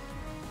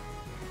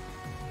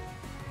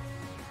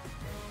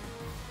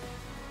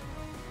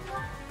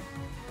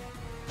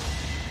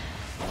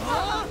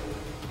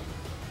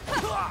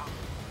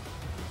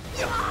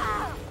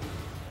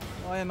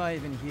 Why am I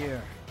even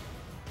here?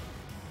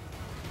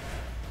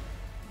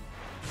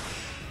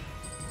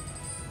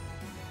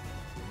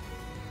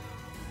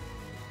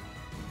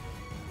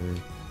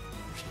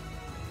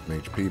 Some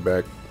HP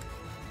back.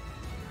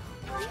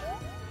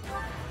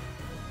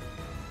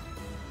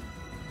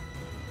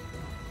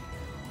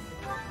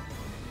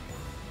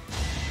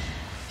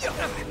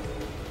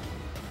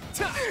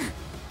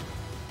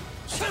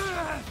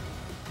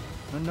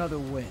 Another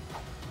win.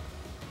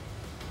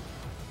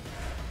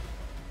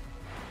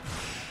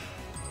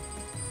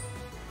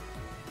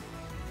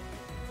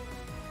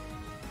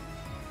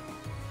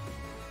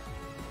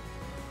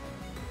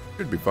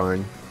 Should be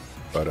fine,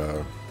 but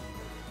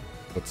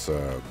let's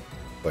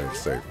play it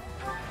safe.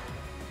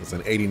 It's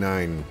an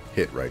 89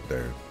 hit right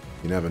there.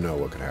 You never know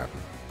what could happen.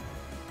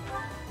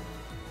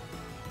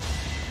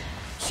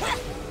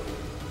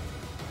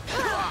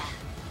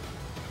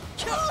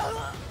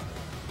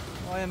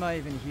 Why am I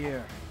even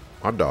here?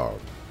 Hot dog.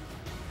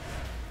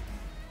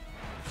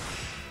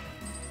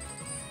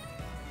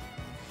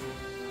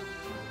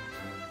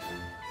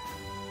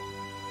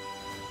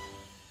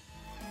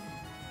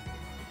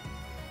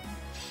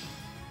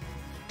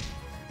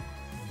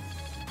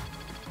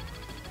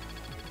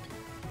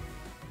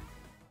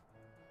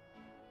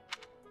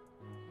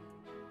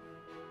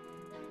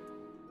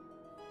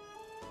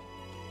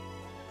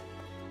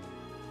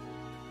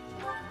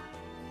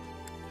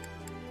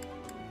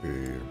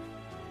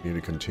 We need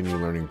to continue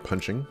learning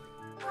punching.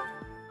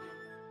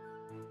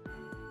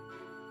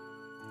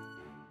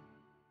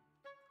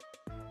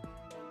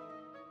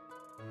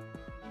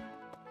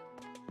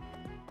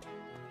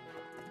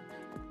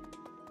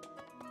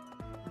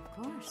 Of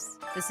course.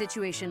 The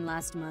situation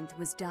last month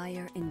was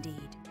dire indeed.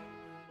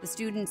 The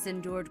students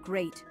endured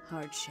great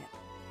hardship.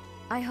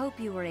 I hope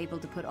you were able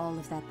to put all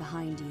of that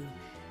behind you,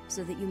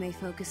 so that you may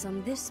focus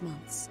on this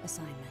month's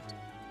assignment.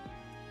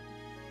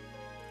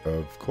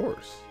 Of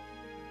course.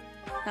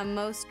 A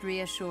most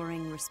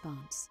reassuring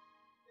response.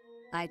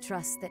 I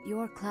trust that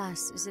your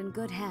class is in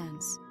good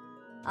hands.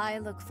 I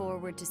look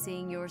forward to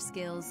seeing your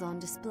skills on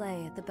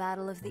display at the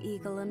Battle of the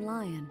Eagle and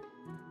Lion.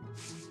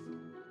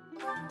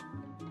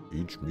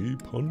 Teach me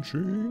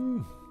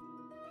punching.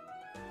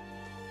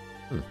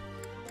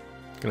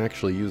 Can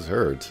actually use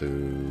her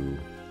to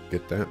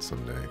get that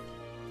someday.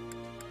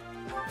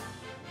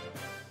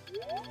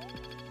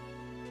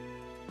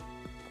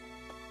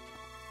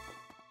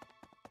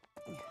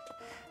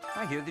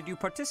 I hear that you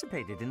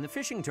participated in the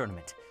fishing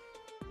tournament.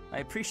 I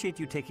appreciate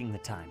you taking the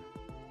time.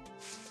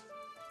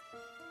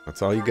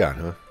 That's all you got,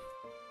 huh?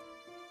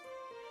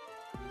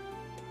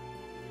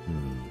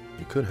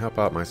 You could help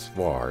out my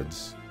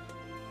swards.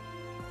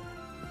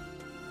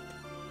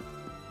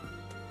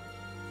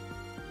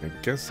 I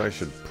guess I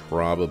should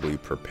probably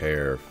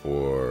prepare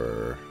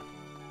for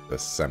the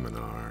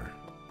seminar.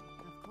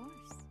 Of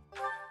course.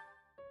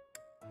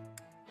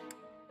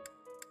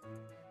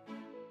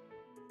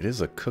 It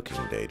is a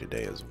cooking day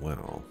today as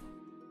well.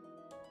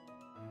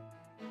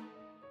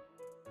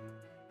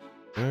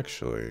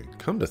 Actually,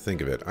 come to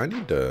think of it, I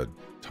need to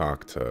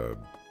talk to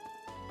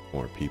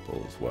more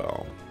people as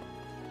well.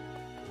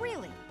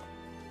 Really?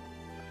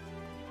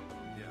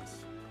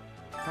 Yes.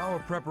 How are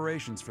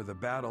preparations for the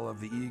Battle of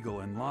the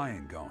Eagle and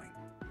Lion going?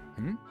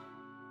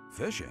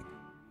 Fishing?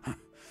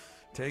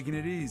 Taking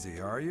it easy,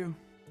 are you?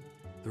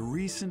 The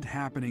recent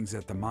happenings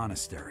at the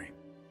Monastery.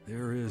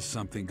 There is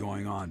something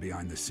going on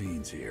behind the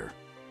scenes here.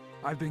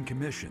 I've been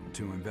commissioned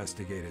to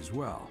investigate as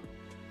well.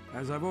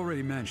 As I've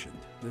already mentioned,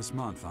 this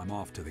month I'm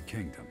off to the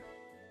kingdom.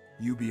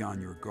 You be on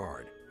your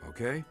guard,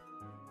 okay?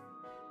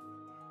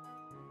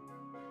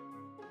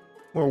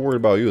 More worried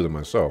about you than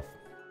myself.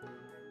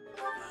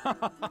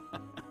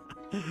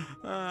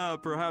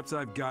 Perhaps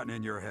I've gotten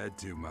in your head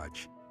too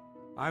much.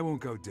 I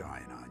won't go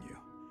dying on you.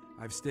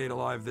 I've stayed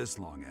alive this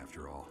long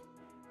after all.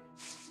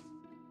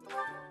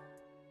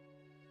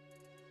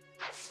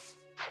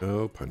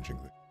 Oh, punching.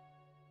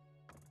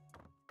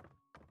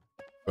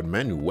 But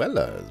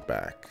Manuela is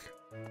back.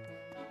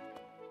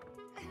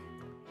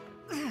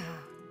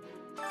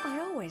 I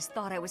always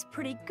thought I was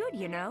pretty good,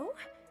 you know?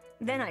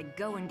 Then I'd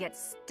go and get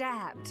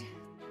stabbed.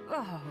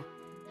 Oh,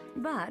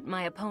 But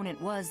my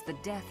opponent was the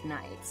Death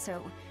Knight,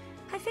 so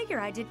I figure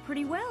I did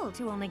pretty well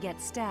to only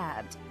get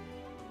stabbed.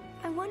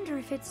 I wonder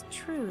if it's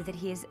true that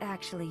he is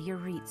actually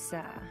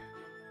Yuritsa.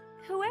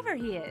 Whoever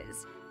he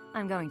is,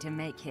 I'm going to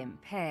make him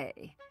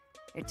pay.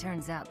 It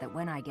turns out that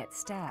when I get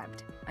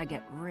stabbed, I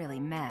get really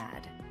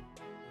mad.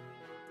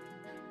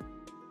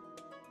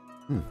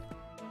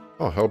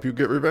 I'll help you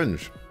get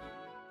revenge.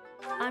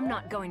 I'm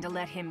not going to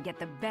let him get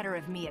the better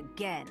of me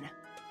again.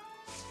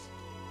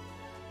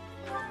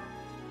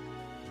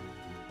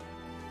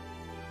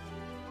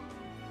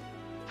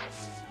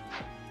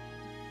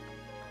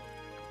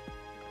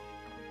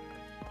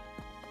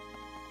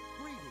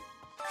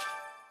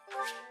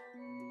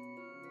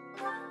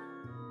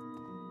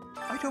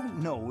 I don't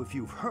know if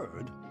you've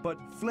heard, but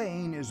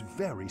Flame is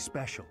very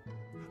special.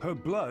 Her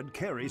blood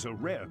carries a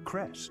rare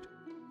crest.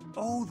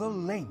 Oh, the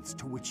lengths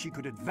to which she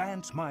could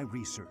advance my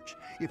research,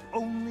 if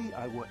only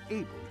I were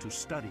able to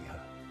study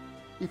her.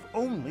 If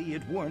only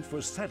it weren't for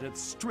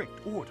Seteth's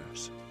strict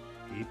orders.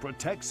 He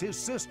protects his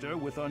sister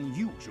with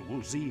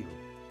unusual zeal.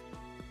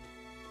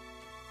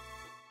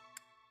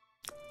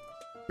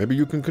 Maybe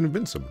you can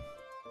convince him.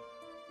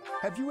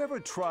 Have you ever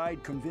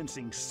tried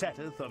convincing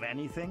Seteth of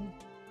anything?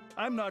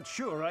 I'm not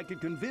sure I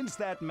could convince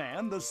that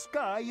man the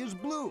sky is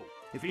blue,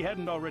 if he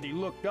hadn't already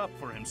looked up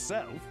for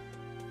himself.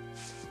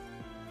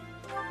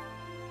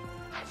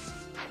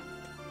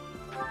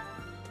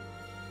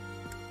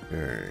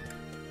 Okay.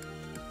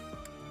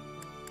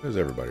 There's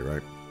everybody,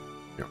 right?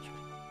 Yeah.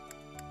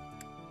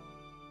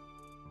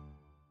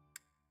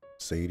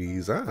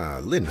 Sadie's.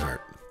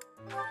 Linhart.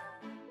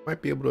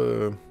 Might be able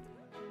to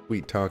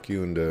sweet talk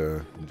you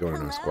into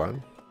joining our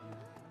squad.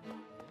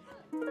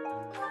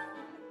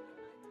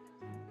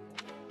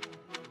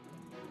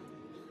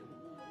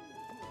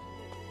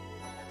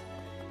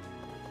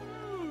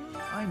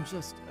 I'm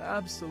just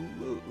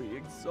absolutely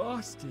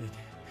exhausted.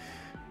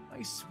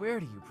 I swear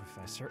to you,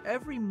 Professor,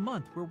 every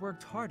month we're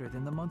worked harder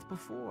than the month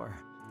before.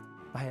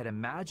 I had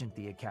imagined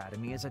the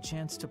Academy as a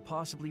chance to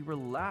possibly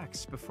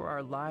relax before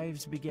our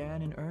lives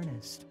began in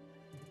earnest.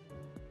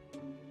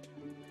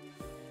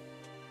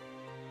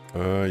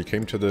 You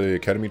came to the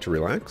Academy to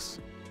relax?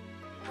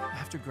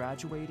 After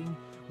graduating,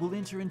 we'll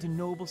enter into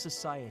noble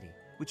society,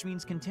 which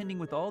means contending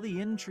with all the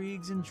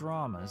intrigues and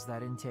dramas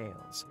that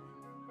entails.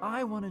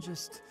 I want to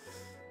just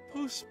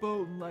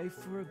postpone life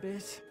for a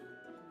bit.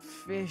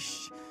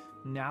 Fish,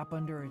 nap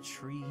under a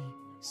tree,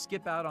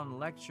 skip out on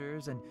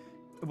lectures, and...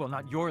 well,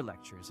 not your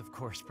lectures, of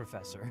course,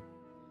 Professor.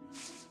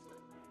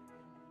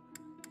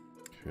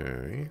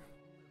 Okay.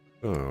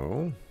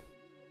 So...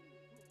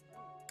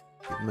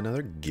 give him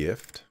another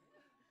gift.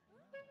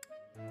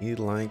 He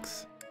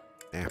likes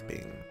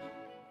napping.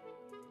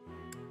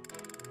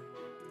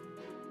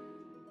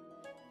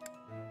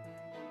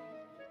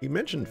 He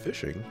mentioned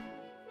fishing.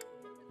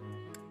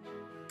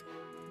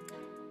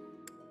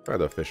 Try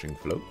the fishing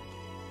float.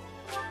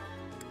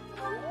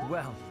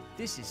 Well,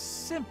 this is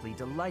simply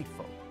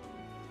delightful.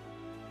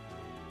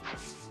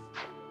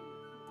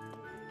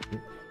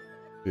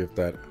 See if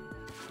that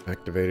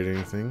activated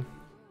anything.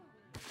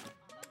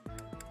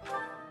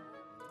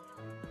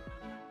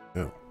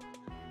 No.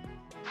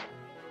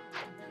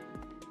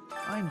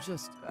 I'm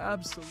just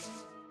absolutely...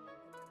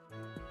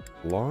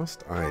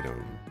 Lost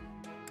item.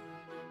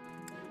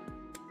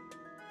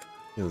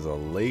 He is a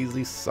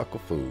lazy sucker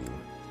fool.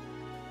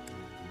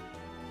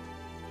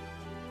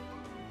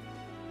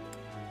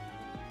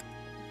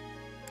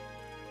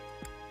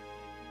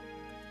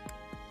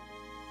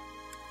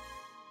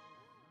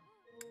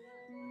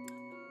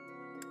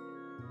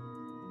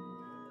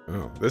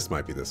 Oh, this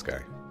might be this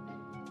guy.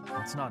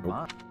 That's not Nope.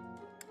 mine.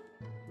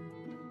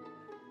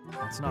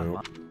 That's not Nope.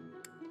 mine.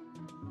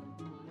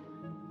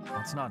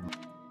 That's not mine.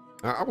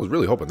 I was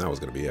really hoping that was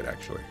going to be it,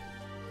 actually.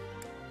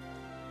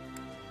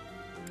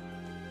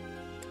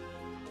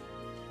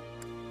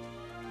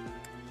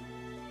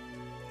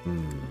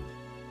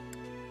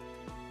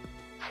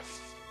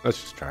 Let's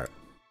just try it.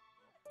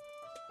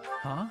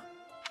 Huh?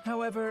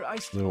 However, I...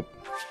 Nope.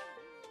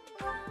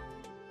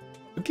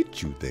 Look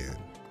at you, then.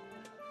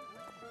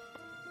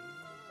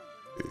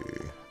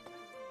 Okay.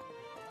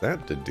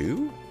 That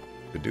Dedue?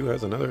 Dedue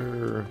has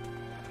another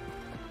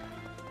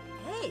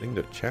thing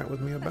to chat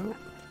with me about?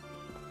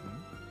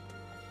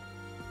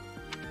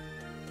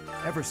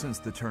 Ever since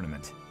the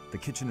tournament, the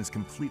kitchen is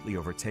completely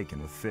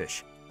overtaken with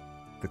fish.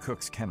 The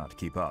cooks cannot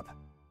keep up.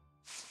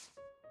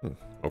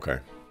 Okay.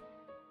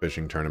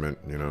 Fishing tournament,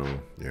 you know,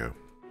 yeah.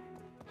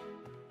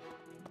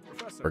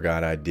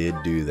 Forgot I did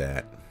do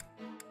that.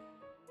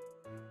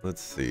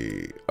 Let's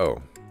see. Oh.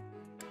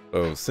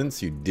 So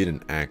since you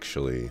didn't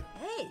actually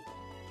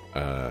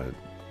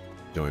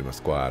join my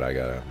squad, I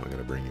gotta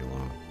bring you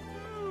along.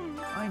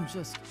 I'm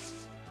just...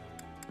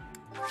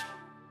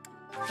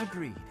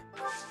 Agreed.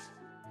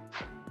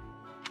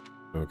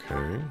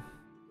 Okay.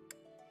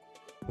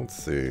 Let's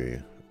see.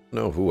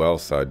 Know who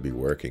else I'd be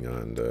working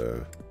on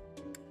to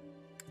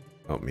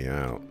help me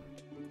out.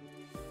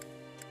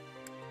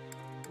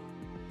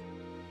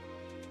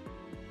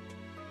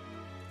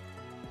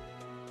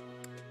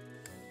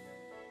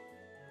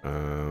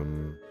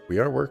 We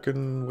are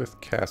working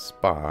with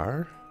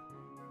Caspar.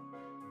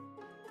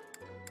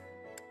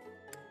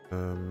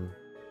 What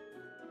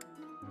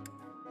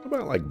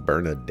about like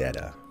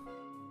Bernadetta?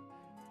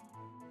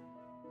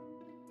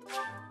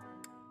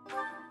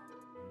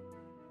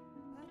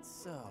 That's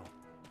so.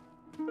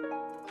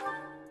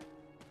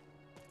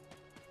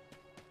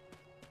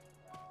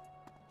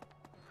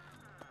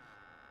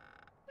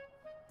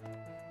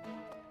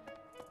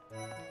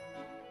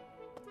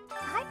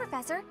 Hi,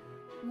 Professor.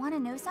 Want to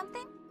know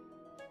something?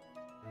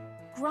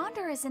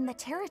 Gronder is in the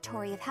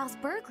territory of House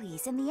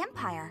Burgleys in the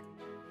Empire.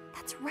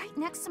 That's right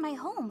next to my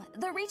home,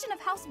 the region of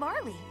House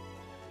Barley.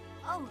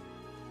 Oh,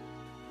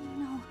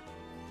 no.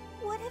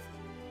 What if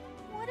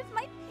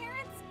my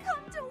parents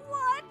come to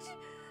watch?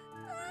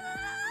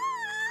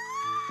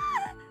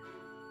 Ah!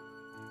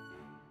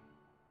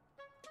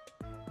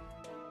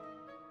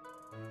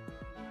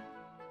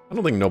 I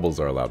don't think nobles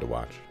are allowed to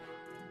watch.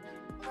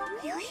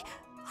 Really?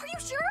 Are you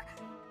sure?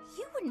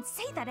 You wouldn't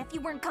say that if you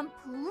weren't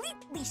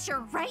completely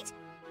sure, right?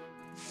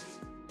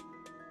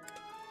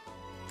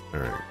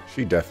 Alright,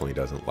 she definitely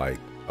doesn't like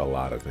a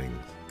lot of things.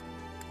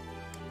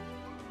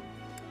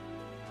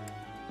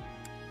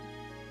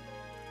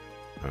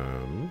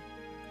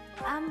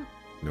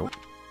 Nope.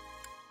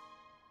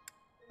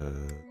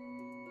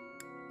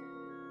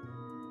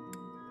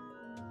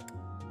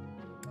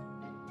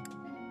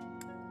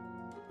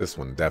 This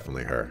one,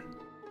 definitely her.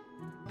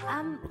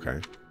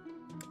 Okay.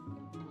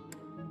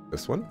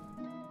 This one?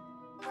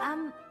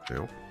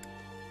 No.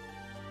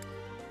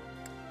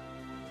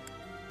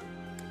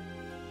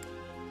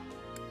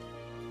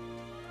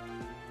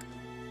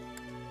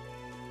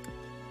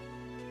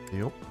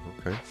 Yep,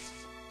 okay.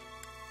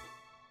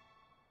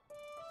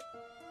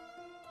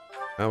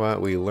 How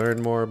about we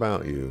learn more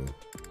about you?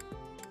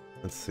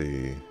 Let's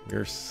see.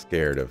 You're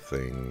scared of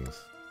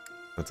things.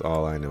 That's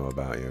all I know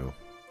about you.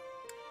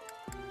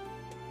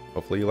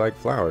 Hopefully you like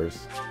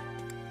flowers.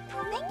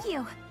 Thank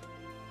you.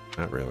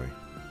 Not really.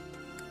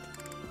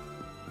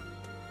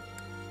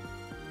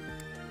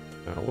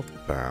 How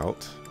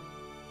about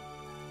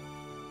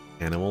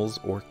animals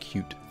or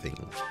cute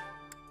things?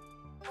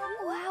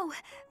 Wow,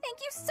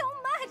 thank you so much.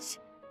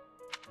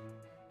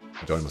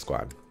 Join the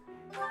squad.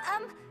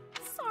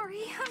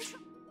 Sorry.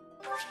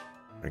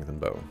 Strengthen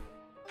bow.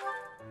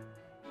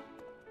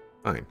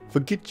 Fine.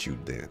 Forget you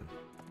then.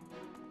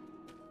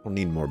 Don't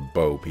need more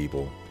bow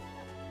people.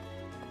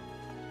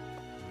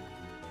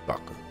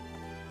 Baka.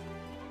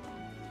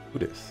 Who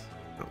this?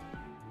 Oh,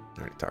 I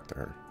already talked to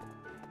her.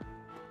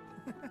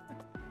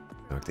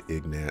 Talk to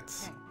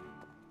Ignatz.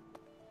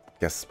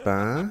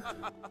 Gaspar?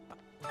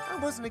 I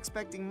wasn't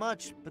expecting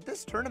much, but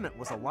this tournament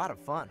was a lot of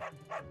fun.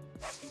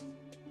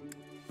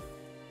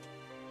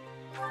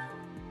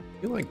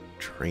 You like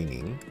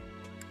training,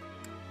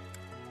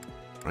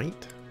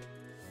 right?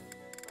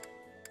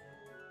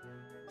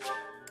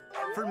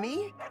 For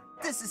me,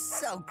 this is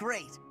so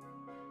great.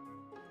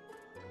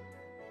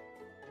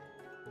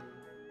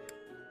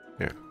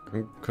 Yeah,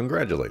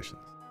 congratulations.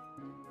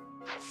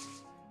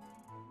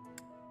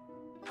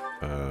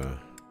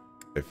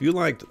 If you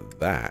liked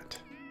that,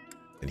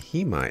 then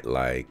he might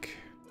like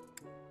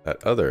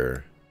that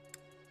other,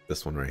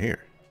 this one right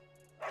here.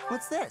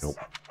 What's this? Nope.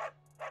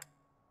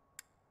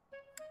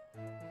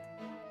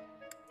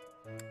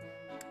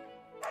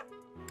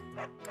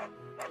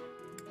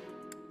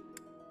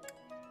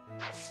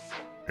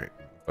 Alright,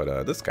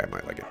 but this guy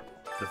might like it.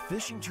 The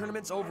fishing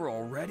tournament's over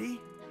already?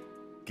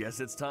 Guess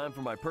it's time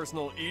for my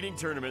personal eating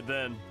tournament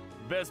then.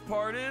 Best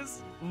part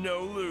is,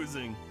 no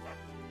losing.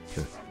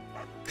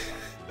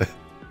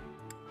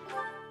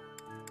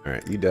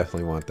 Alright, you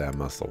definitely want that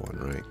muscle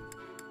one, right?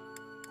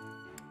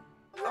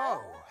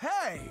 Oh,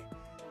 hey!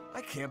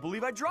 I can't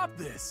believe I dropped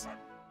this.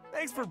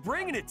 Thanks for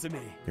bringing it to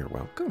me. You're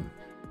welcome.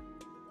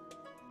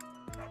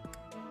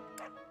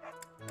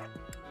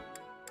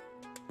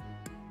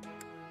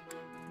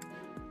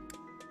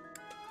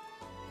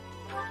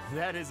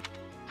 That is...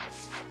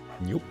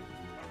 Nope.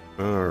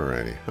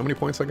 Alrighty. How many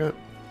points I got?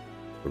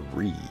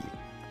 3.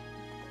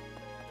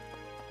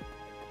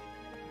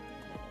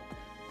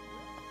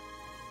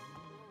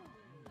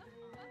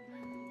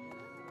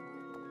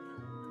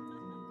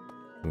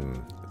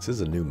 This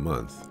is a new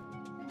month.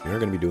 We are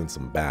going to be doing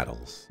some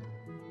battles.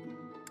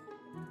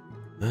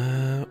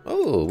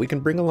 Oh, we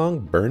can bring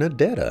along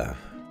Bernadetta.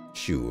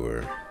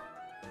 Sure.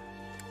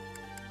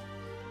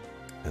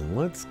 And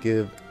let's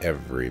give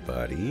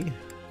everybody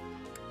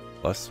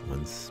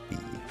 +1 speed.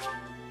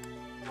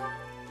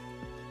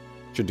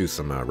 Should do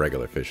some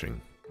regular fishing.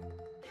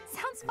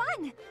 Sounds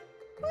fun.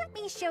 Let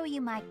me show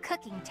you my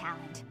cooking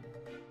talent.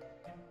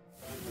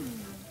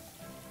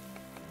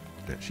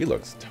 Yeah, she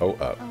looks toe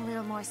up. A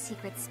little more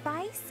secret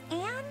spice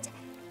and...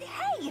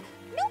 Hey!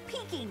 No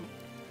peeking!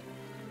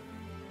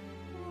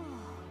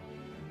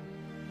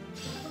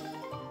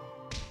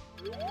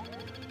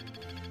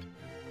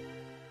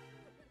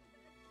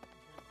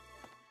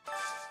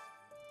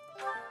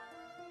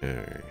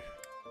 Alright.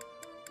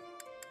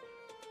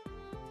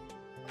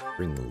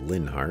 Bring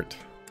Linhart.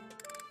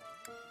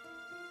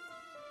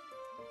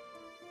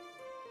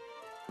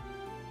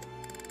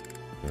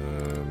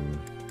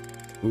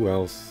 Who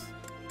else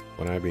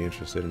would I be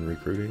interested in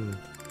recruiting?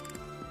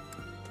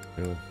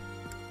 You know,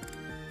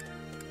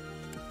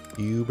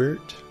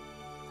 Hubert.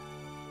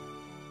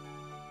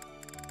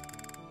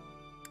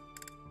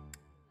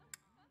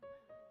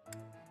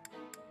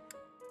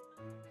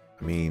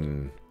 I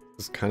mean,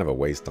 it's kind of a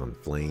waste on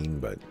Flame,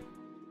 but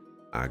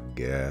I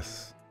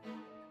guess.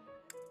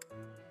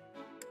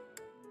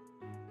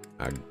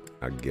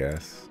 I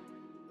guess.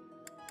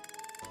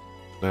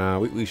 Nah,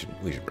 we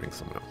should bring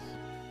someone else.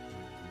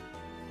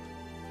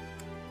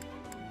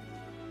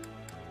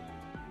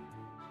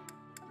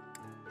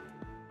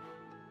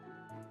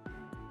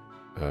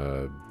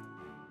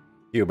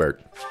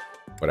 Hubert.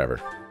 Whatever.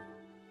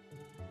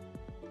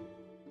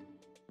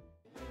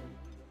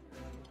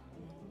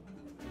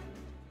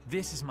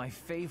 This is my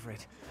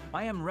favorite.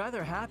 I am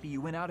rather happy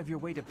you went out of your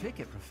way to pick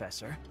it,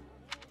 Professor.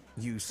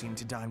 You seem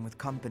to dine with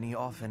company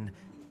often,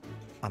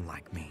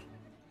 unlike me.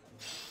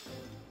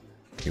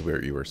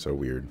 Hubert, you were so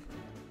weird.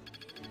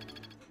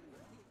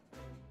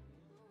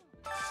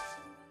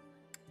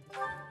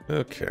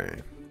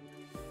 Okay.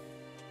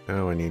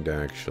 Now I need to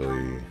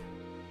actually...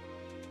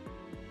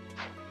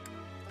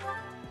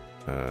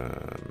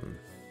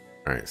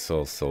 Alright,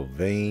 so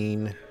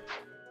Sylvain...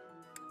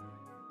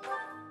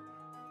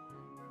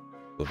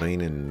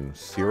 Sylvain and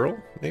Cyril,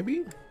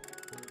 maybe?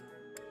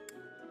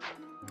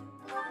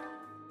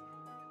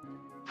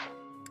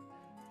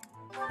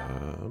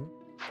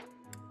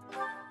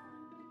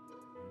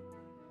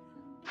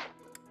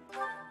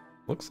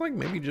 Looks like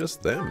maybe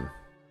just them.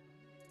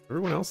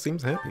 Everyone else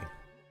seems happy.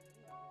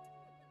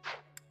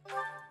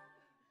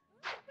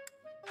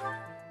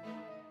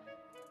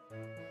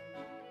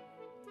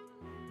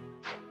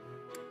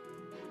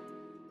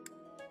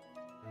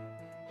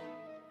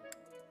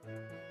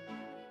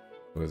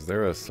 Was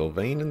there a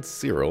Sylvain and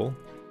Cyril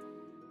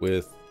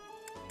with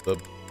the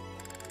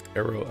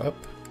arrow up?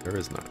 There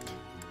is not.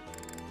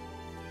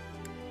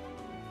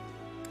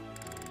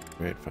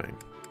 Alright, fine.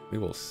 We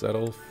will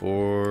settle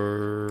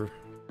for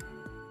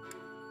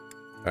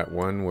that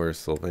one where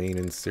Sylvain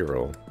and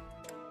Cyril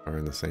are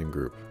in the same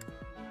group.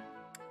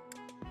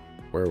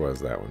 Where was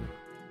that one?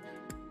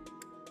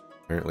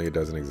 Apparently it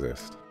doesn't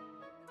exist.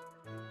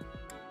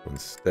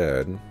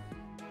 Instead,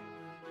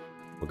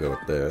 we'll go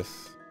with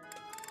this.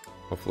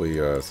 Hopefully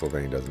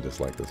Sylvain doesn't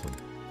dislike this one.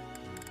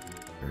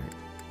 Alright.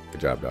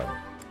 Good job, dog.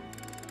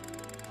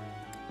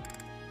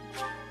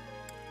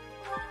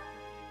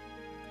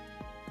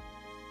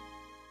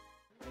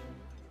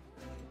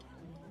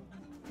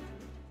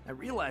 I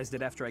realized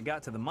it after I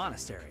got to the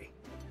monastery.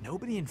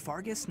 Nobody in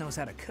Fargus knows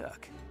how to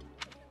cook.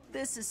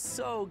 This is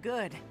so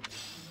good.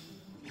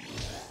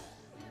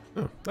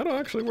 Oh, that'll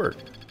actually work.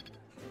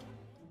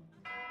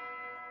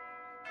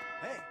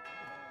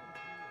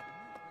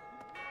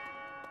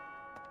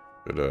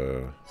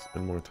 Could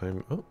spend more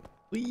time. Oh,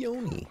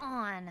 Leonie. Come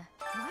on.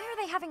 Why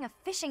are they having a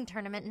fishing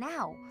tournament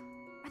now?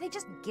 Are they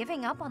just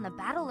giving up on the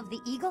Battle of the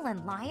Eagle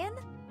and Lion?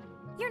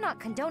 You're not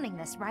condoning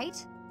this,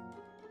 right?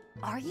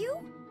 Are you?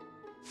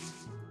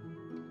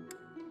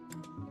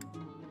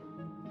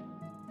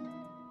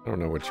 I don't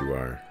know what you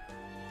are.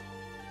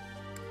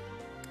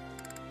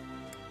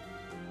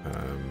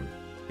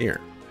 Here,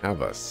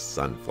 have a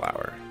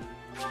sunflower.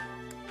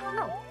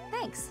 Oh,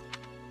 thanks.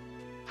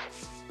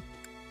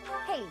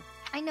 Hey,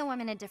 I know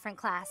I'm in a different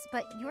class,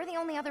 but you're the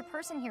only other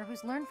person here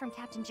who's learned from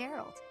Captain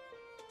Gerald.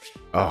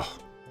 Oh,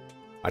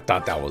 I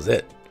thought that was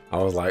it. I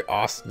was like,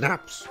 oh,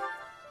 snaps.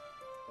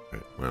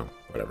 Right, well,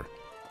 whatever.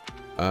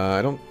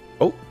 I don't...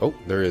 Oh,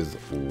 there is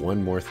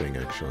one more thing,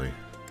 actually.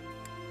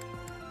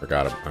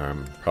 Forgot.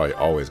 I'm probably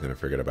always going to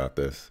forget about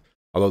this.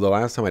 Although the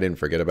last time I didn't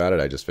forget about it,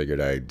 I just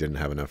figured I didn't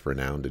have enough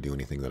renown to do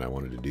anything that I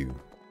wanted to do.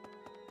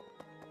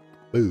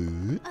 But...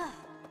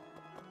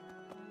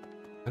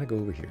 gotta go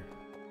over here.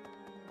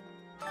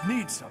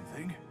 Need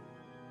something?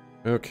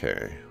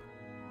 Okay.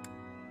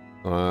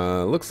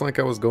 Looks like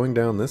I was going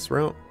down this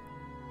route.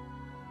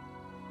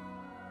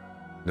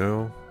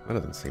 No, that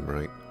doesn't seem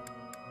right.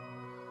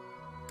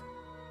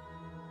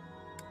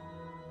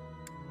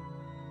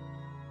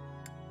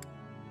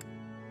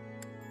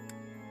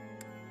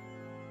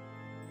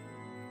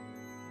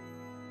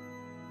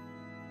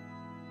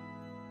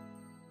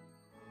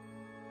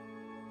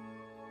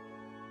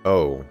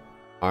 Oh,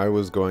 I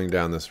was going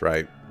down this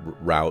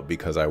route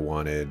because I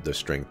wanted the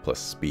strength plus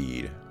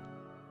speed.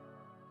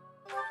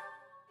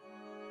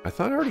 I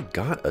thought I already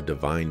got a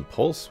divine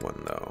pulse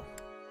one though.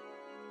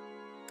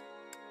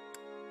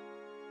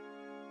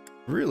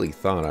 Really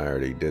thought I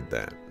already did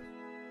that.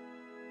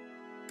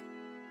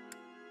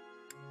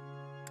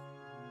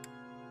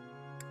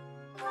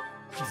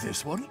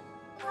 This one?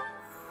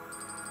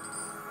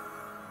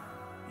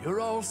 You're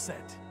all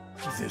set.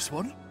 This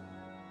one?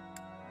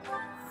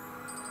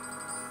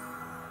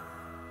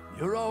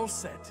 You're all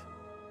set.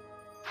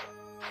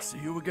 See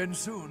you again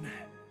soon.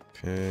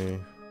 Okay.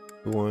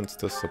 Who wants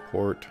to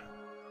support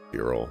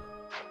Cyril?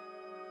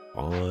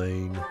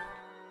 Fine.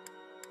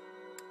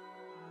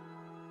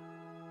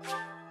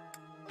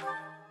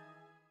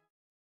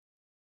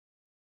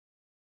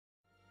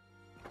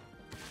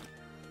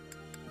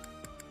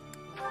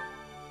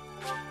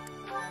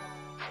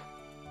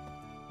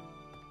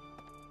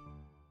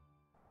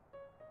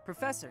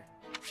 Professor.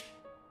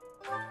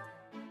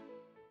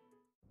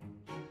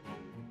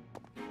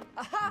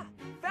 Aha!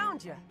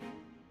 Found ya!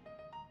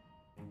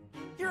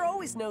 You're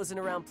always nosing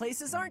around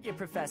places, aren't you,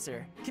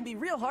 Professor? Can be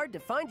real hard to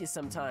find you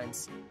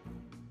sometimes.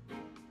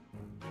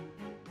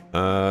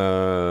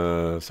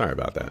 Sorry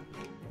about that.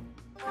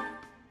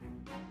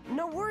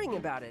 No worrying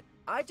about it.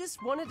 I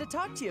just wanted to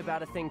talk to you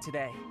about a thing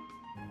today.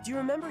 Do you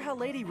remember how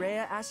Lady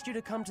Rhea asked you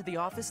to come to the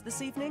office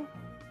this evening?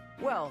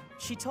 Well,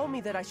 she told me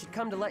that I should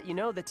come to let you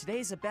know that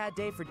today's a bad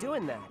day for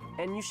doing that,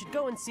 and you should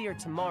go and see her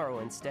tomorrow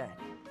instead.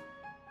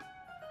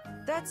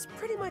 That's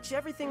pretty much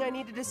everything I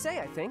needed to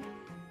say, I think.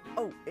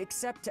 Oh,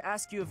 except to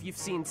ask you if you've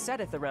seen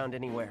Sedith around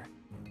anywhere.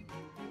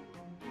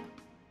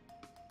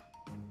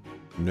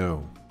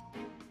 No.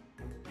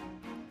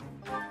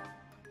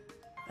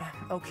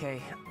 Okay,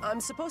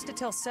 I'm supposed to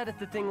tell Sedith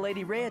the thing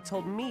Lady Rhea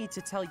told me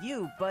to tell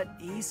you, but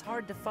he's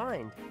hard to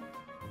find.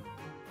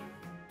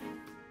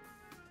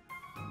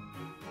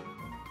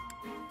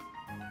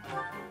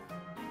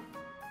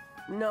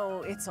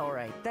 No, it's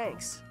alright,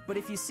 thanks. But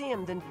if you see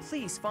him, then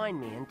please find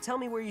me and tell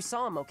me where you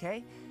saw him,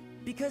 okay?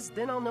 Because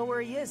then I'll know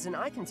where he is and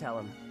I can tell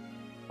him.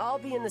 I'll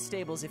be in the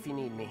stables if you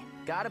need me.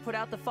 Gotta put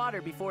out the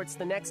fodder before it's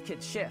the next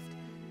kid's shift.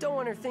 Don't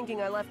want her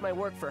thinking I left my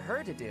work for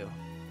her to do.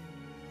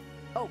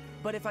 Oh,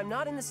 but if I'm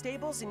not in the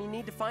stables and you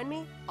need to find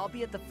me, I'll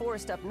be at the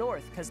forest up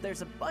north, because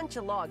there's a bunch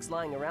of logs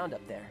lying around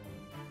up there.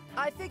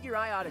 I figure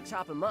I ought to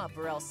chop them up,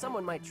 or else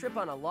someone might trip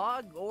on a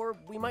log, or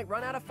we might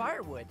run out of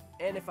firewood.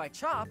 And if I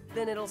chop,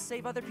 then it'll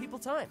save other people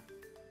time.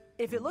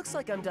 If it looks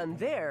like I'm done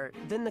there,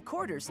 then the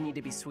quarters need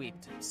to be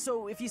swept.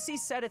 So if you see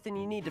Sedith and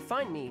you need to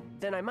find me,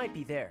 then I might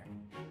be there.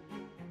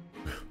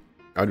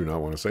 I do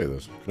not want to say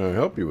this. Can I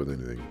help you with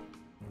anything?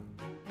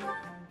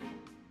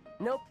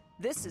 Nope,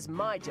 this is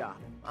my job.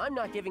 I'm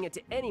not giving it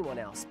to anyone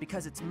else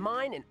because it's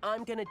mine and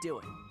I'm gonna do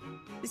it.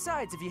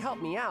 Besides, if you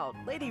help me out,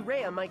 Lady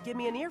Rhea might give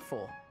me an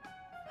earful.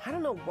 I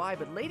don't know why,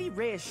 but Lady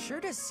Rhea sure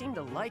does seem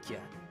to like you.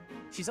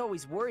 She's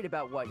always worried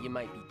about what you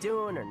might be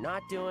doing or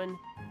not doing.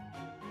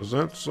 Is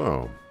that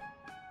so?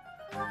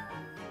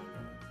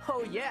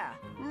 Oh yeah,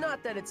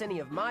 not that it's any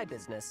of my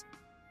business.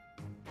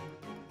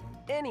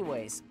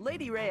 Anyways,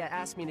 Lady Rhea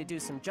asked me to do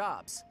some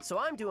jobs, so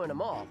I'm doing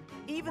them all.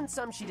 Even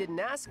some she didn't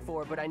ask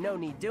for, but I know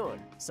need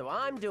doing, so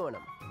I'm doing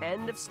them.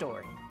 End of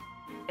story.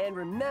 And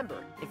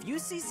remember, if you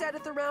see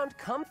Sedith around,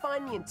 come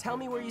find me and tell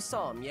me where you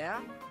saw him, yeah?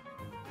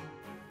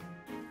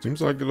 Seems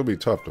like it'll be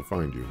tough to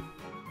find you.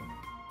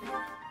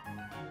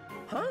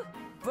 Huh?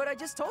 But I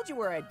just told you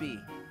where I'd be.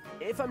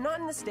 If I'm not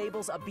in the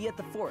stables, I'll be at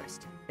the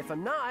forest. If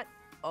I'm not...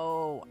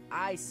 Oh,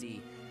 I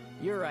see.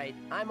 You're right,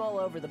 I'm all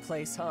over the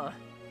place, huh?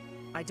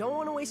 I don't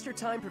want to waste your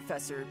time,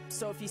 Professor,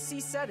 so if you see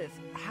Sedith,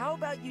 how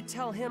about you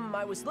tell him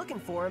I was looking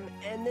for him,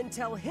 and then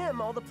tell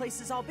him all the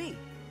places I'll be?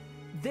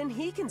 Then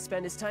he can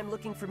spend his time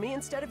looking for me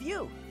instead of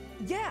you.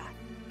 Yeah,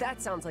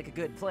 that sounds like a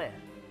good plan.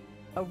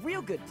 A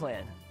real good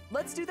plan.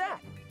 Let's do that.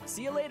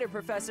 See you later,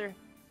 Professor.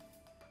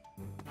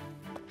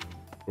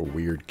 A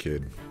weird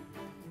kid.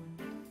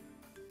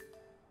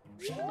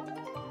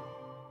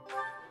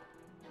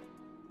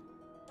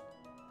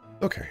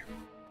 Okay,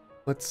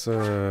 let's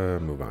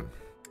move on.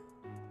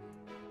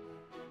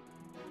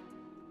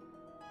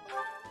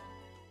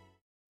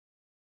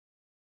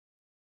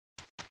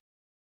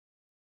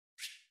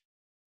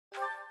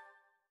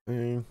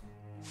 Okay.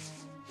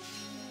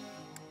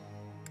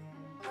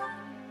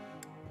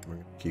 We're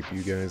gonna keep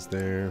you guys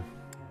there.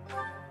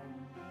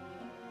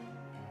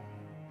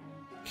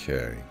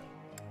 Okay.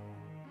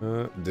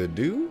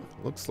 Dedu,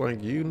 looks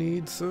like you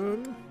need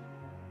some.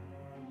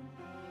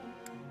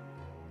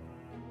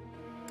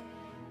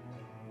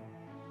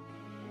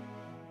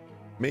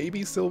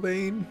 Maybe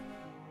Sylvain?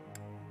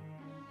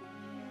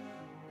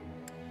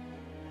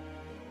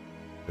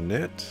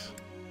 Annette?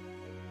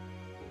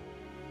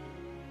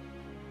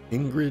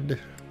 Ingrid?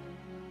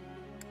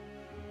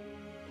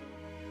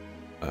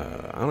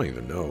 I don't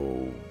even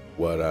know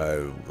what I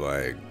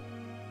like.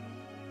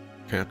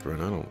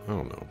 Catherine, I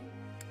don't know.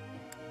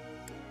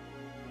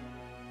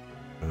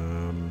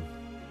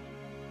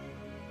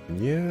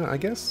 Yeah, I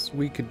guess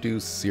we could do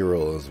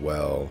Cyril as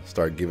well.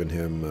 Start giving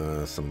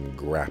him some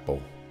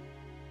grapple.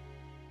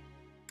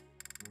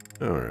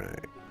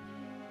 Alright.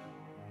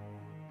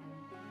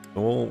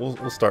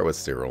 We'll start with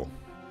Cyril.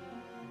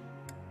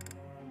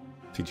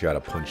 Teach you how to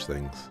punch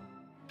things.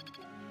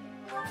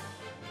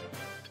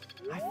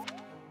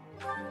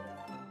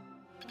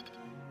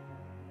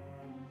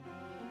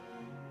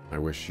 I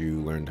wish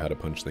you learned how to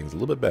punch things a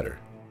little bit better.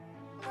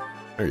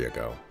 There you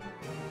go.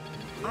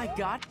 I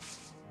got...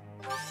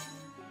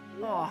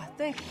 Oh,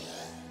 thank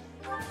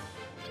you.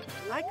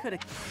 I could've...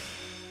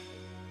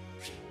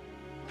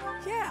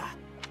 Yeah.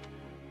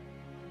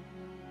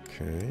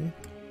 Okay.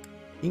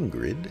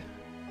 Ingrid.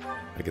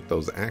 I get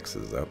those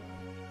axes up.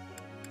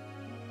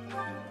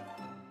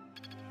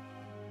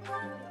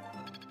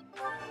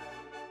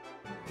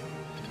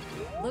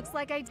 Looks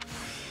like it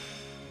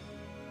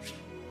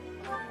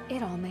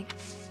all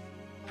makes...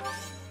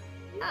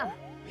 Ah,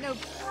 nope.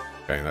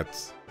 Okay,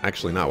 that's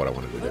actually not what I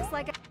wanted to do. Looks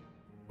like I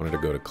wanted to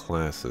go to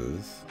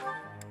classes.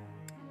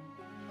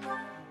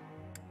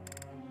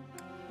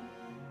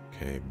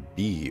 Okay,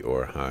 B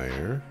or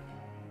higher.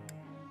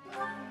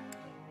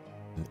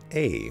 An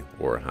A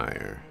or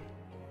higher.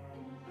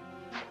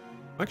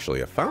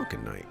 Actually, a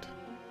Falcon Knight.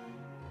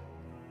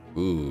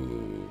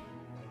 Ooh.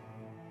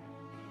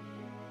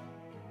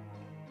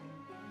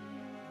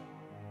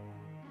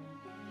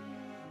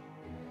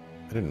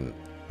 I didn't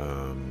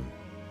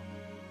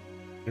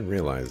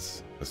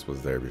realize this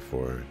was there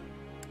before.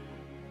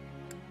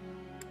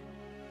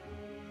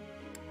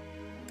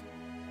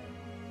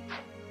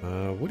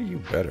 What are you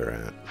better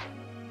at?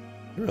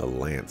 You're a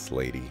lance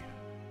lady.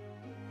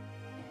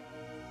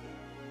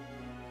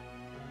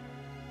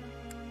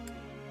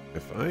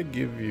 If I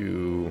give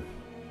you...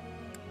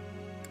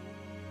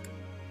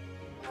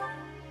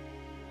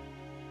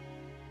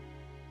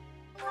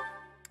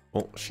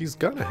 Well, she's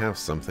got to have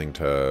something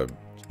to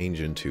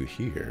change into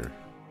here.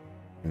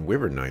 And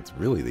Wyvern Knight's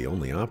really the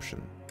only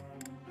option.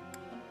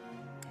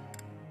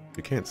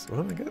 She can't...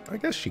 Well, I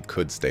guess she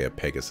could stay a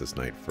Pegasus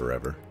Knight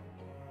forever.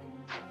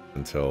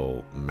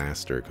 Until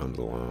Master comes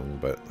along,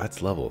 but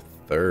that's level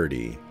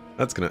 30.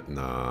 That's gonna...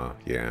 Nah,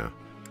 yeah.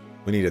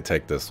 We need to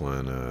take this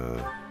one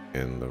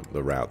in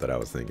the route that I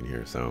was thinking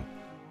here, so...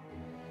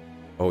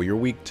 Oh, you're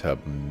weak to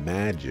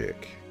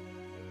magic.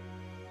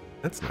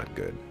 That's not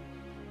good.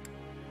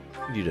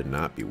 I need you to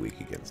not be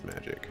weak against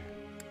magic.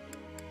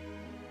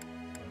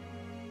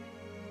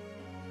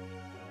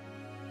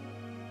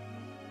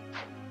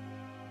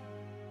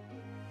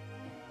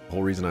 The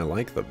whole reason I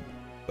like the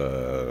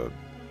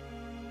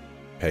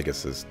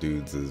Pegasus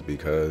dudes is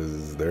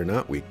because they're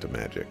not weak to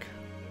magic.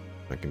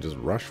 I can just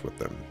rush with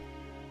them.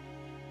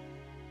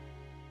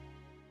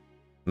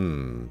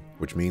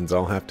 Which means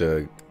I'll have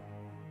to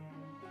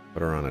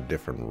put her on a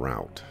different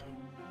route.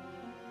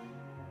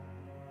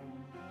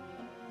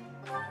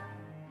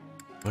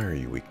 Why are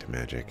you weak to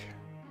magic?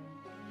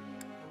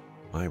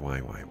 Why?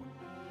 Look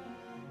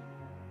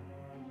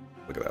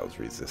at those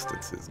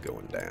resistances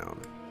going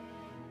down.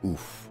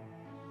 Oof.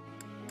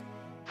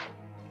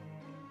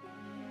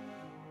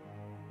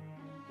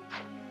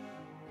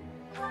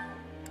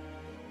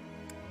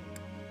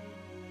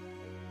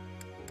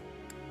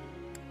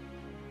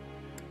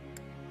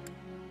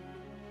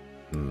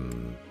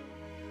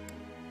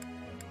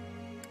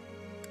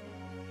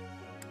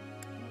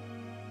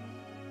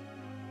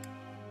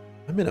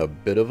 I'm in a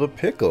bit of a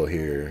pickle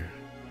here.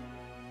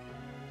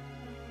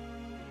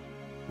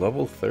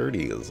 Level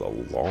 30 is a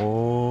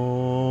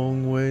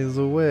long ways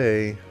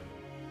away.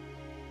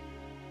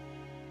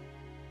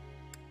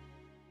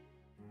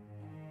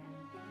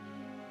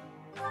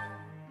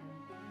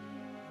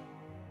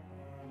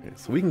 Okay,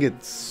 so we can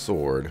get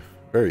Sword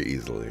very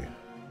easily.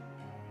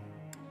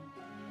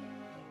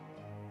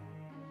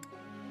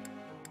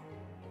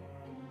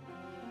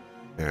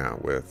 Yeah,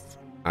 with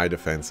high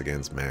defense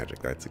against magic.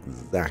 That's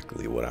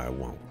exactly what I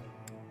want.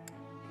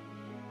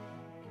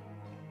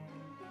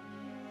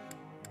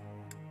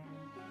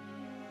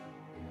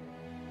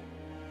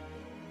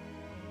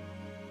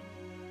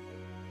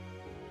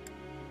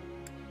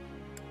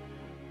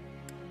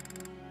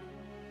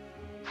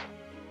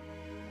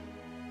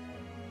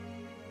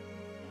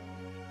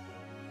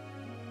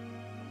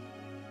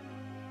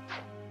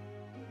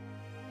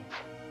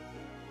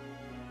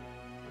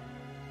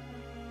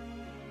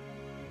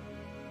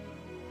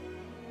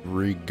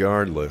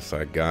 Regardless,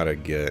 I gotta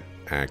get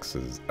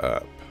axes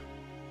up.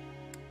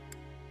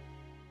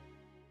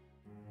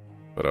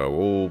 But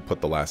we'll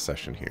put the last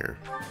session here.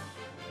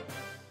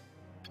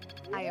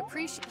 I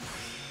appreciate...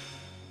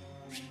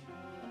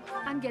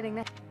 I'm getting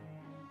that.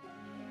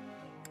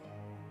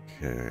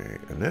 Okay,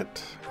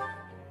 Annette.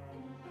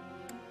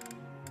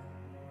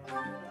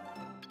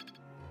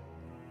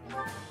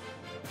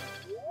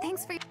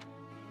 Thanks for...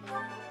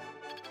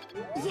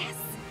 Yes!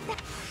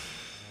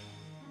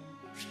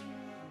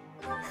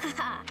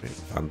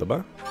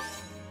 Vandaba.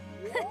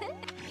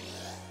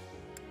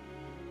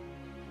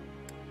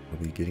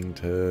 We'll be getting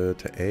to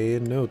A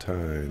in no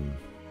time.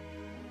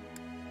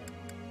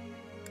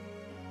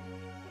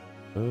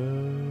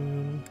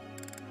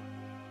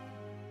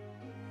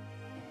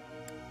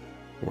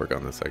 Work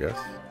on this, I guess.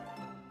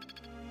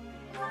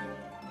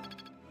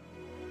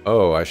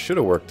 Oh, I should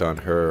have worked on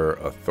her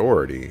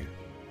authority.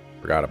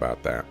 Forgot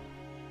about that.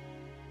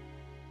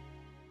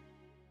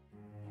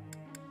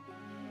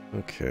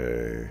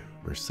 Okay,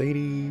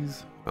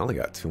 Mercedes. I only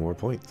got 2 more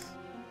points.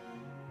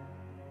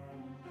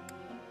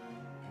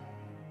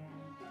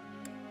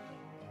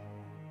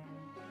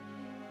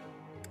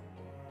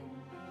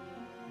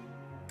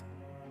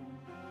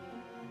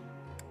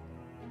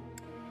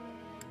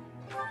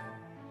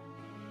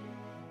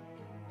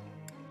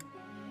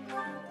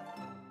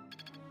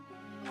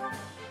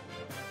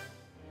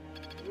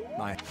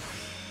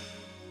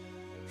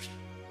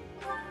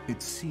 It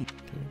seems. Okay,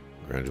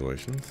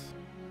 congratulations.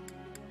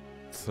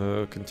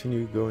 Let's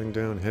continue going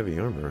down heavy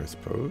armor, I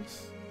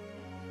suppose.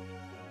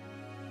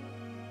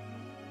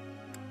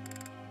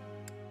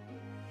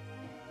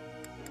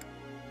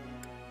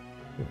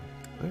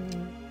 I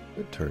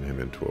could turn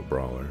him into a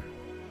brawler.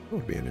 That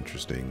would be an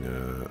interesting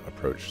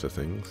approach to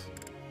things.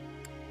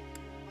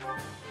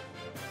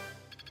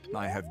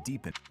 I have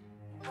deepened.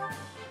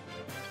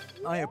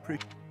 I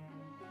appreciate.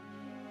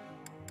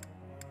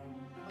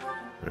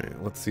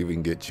 Alright, let's see if we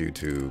can get you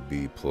to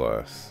B+.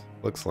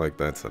 Looks like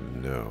that's a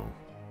no.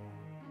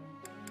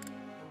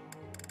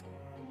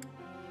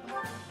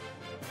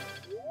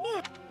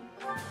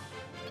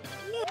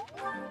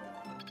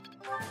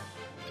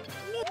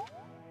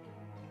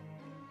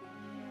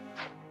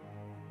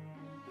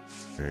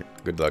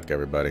 Alright, good luck,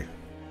 everybody.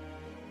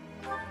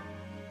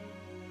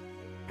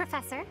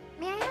 Professor,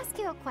 may I ask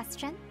you a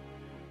question?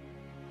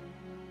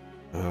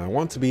 I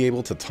want to be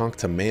able to talk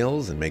to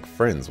males and make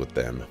friends with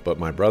them, but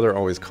my brother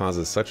always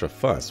causes such a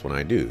fuss when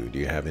I do. Do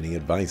you have any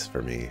advice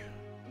for me?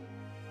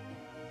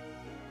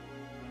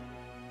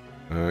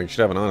 You should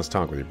have an honest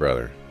talk with your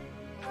brother.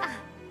 Ah,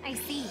 I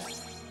see.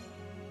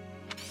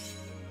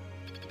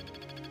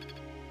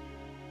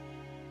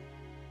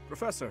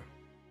 Professor.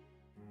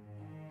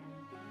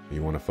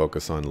 You want to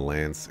focus on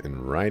lance and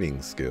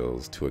riding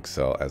skills to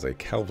excel as a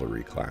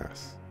cavalry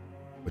class,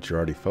 but you're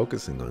already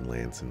focusing on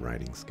lance and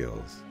riding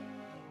skills.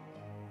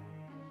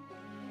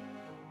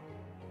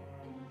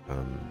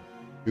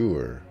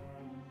 Sure.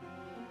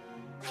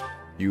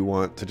 You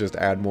want to just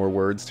add more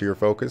words to your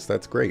focus?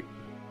 That's great.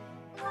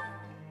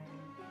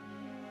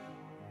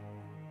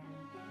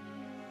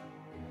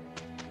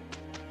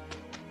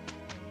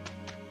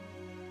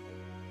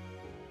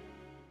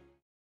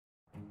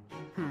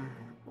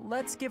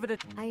 Let's give it a...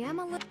 I am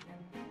a little...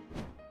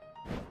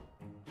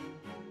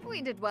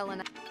 We did well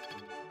enough.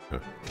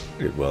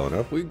 We did well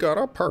enough. We got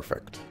a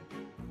perfect.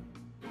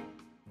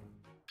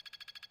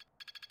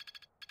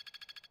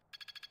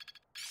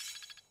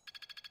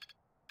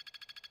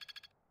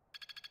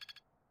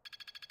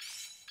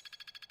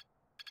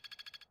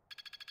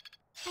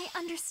 I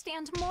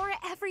understand more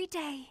every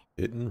day.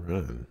 Hit and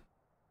run.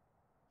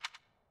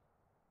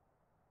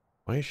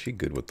 Why is she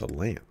good with the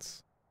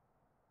lance?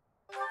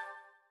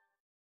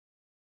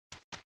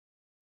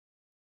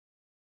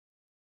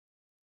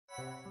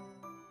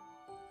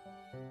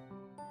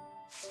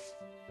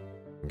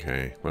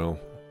 Okay, well,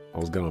 I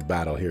was gonna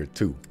battle here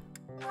too.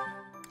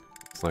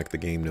 It's like the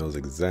game knows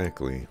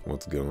exactly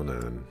what's going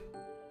on.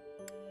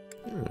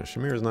 Yeah,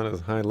 Shamira's not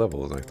as high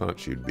level as I thought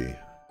she'd be.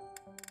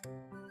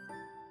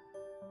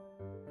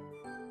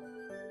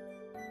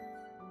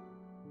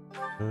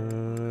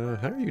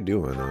 How are you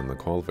doing on the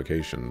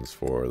qualifications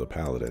for the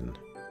Paladin?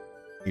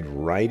 Need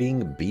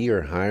riding B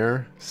or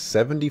higher?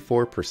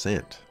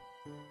 74%.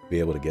 Be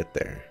able to get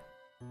there.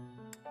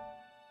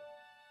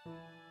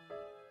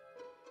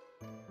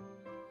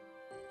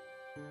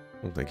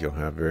 I don't think you'll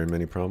have very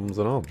many problems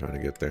at all trying to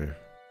get there.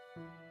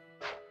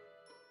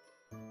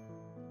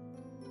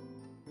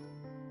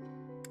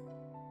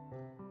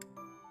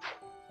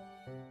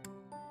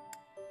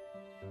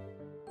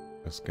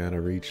 Just gotta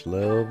reach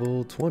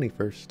level 20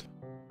 first.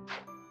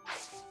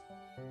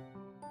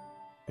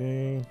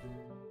 Okay.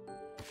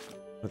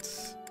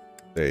 Let's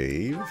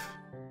save.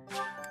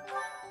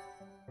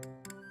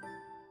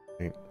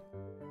 Okay.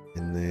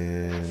 And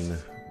then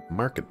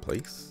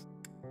marketplace.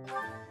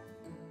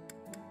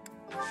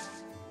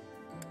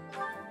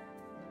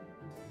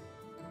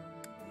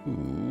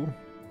 Who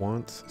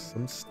wants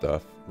some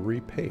stuff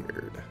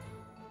repaired?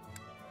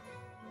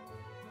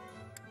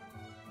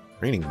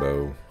 Training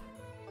bow.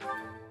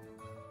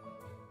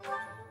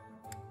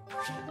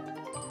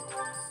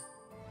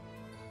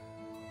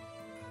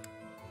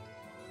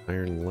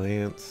 Iron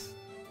lance.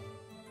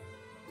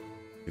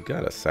 We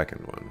got a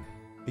second one.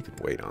 We can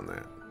wait on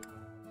that.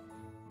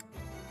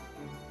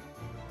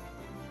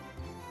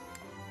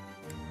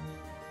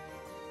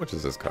 What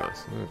does this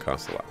cost? It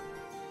costs a lot.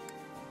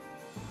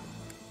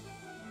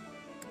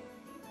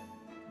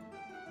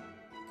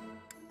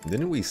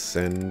 Didn't we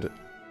send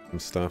some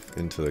stuff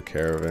into the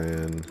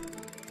caravan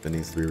that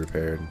needs to be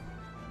repaired?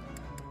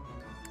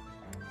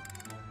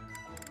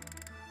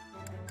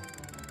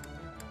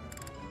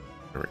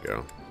 There we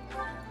go.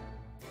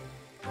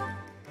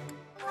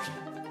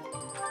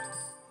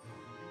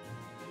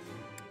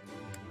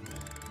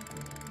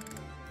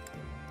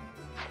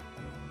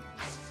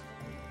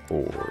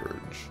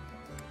 Forge.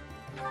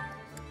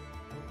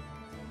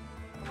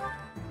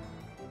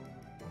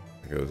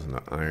 There goes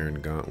into iron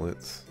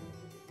gauntlets.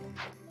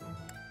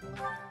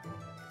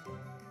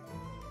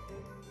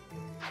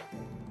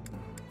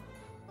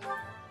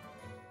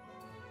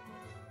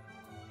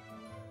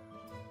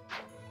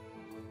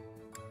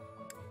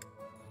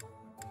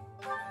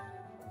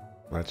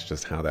 That's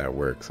just how that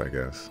works, I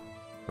guess.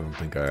 I don't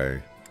think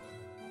I'm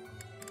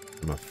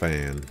a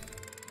fan.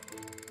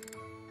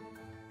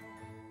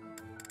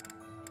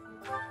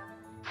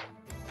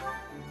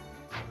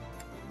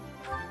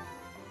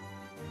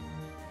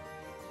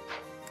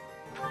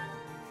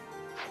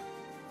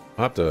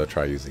 I'll have to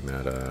try using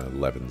that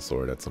Levin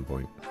sword at some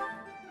point.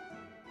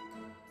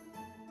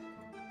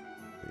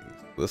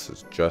 This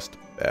is just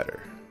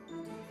better.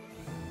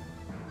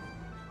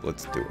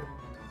 Let's do it.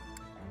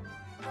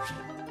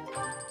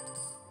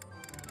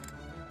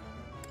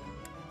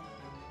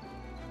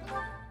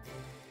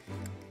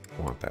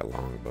 I want that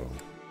longbow.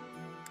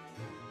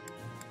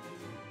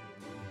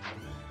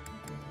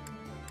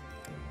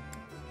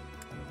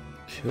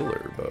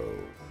 killer bow.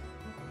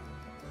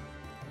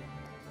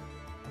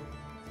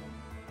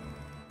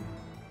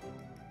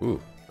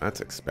 Ooh,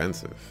 that's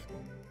expensive.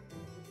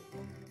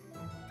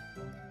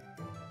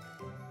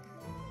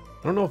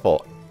 I don't know if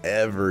I'll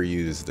ever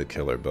use the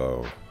killer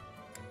bow.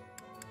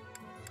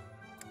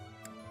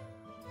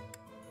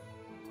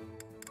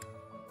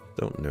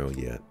 Don't know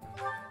yet.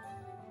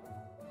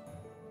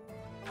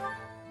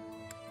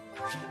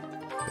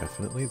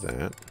 Definitely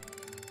that.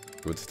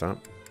 It would stop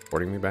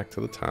porting me back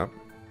to the top.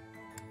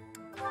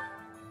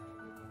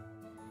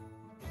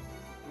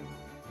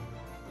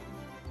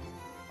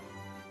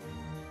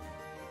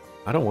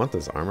 I don't want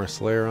this armor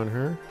slayer on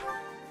her,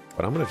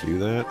 but I'm gonna do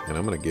that, and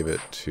I'm gonna give it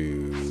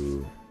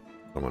to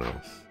someone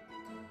else.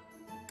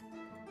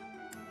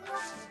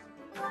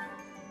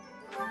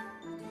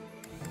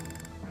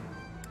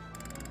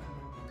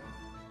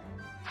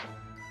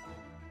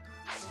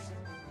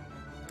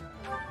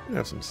 We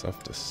have some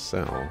stuff to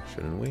sell,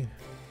 shouldn't we?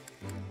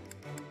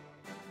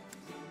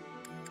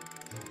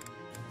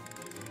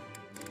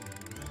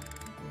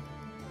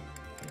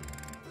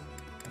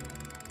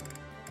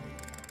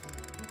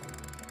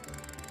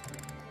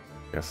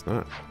 Guess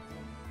not.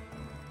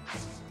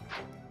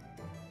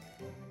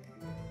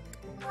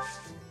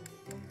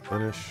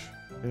 Punish.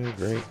 Okay,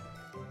 great.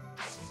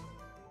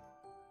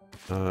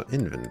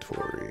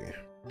 Inventory.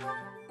 I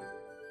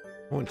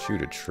want you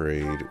to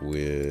trade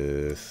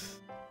with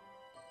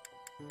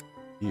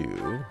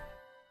you.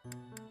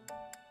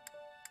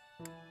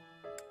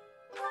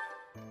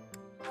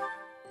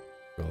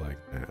 Go like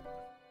that.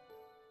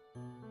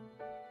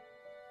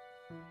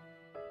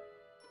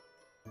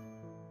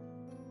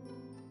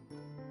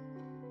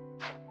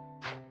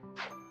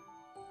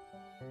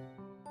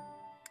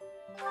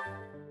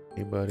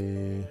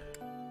 Anybody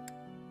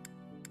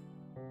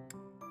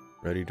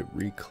ready to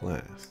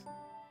reclass?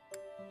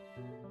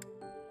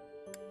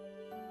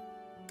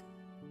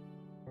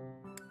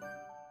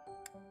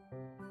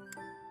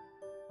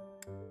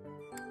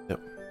 Yep.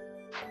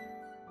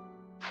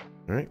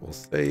 Alright, we'll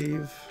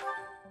save.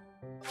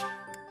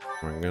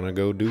 We're gonna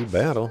go do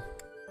battle.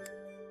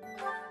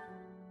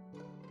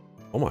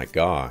 Oh my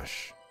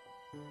gosh.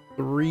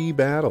 3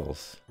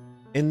 battles.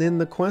 And then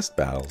the quest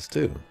battles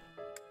too.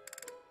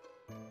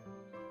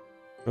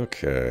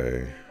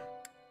 Okay.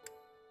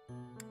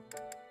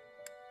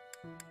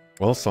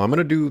 Well, so I'm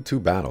gonna do 2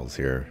 battles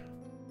here.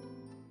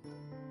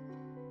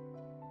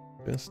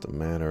 Just a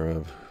matter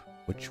of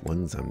which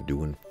ones I'm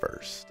doing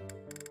first.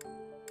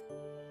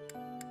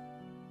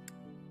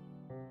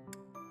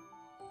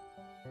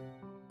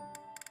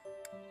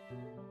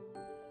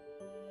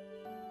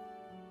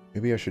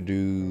 Maybe I should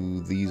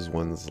do these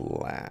ones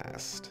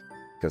last,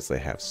 because they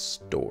have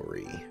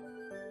story.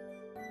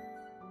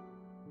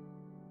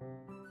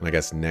 And I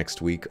guess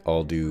next week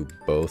I'll do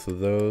both of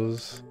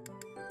those.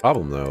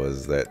 Problem though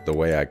is that the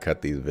way I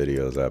cut these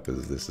videos up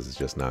is this is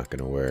just not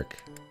going to work.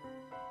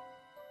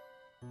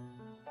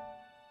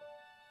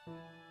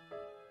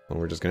 Well,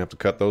 we're just going to have to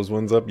cut those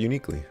ones up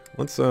uniquely.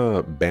 Let's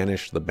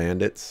banish the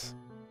bandits.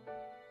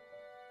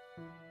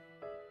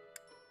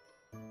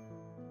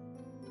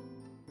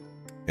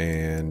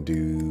 And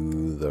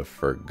do the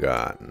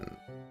Forgotten.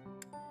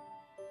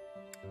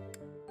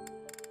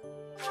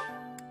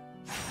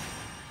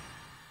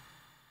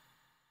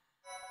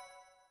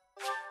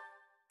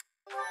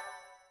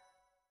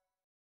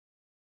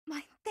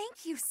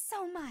 Thank you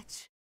so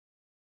much.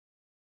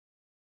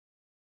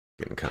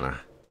 Getting kind of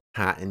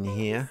hot in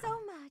here. So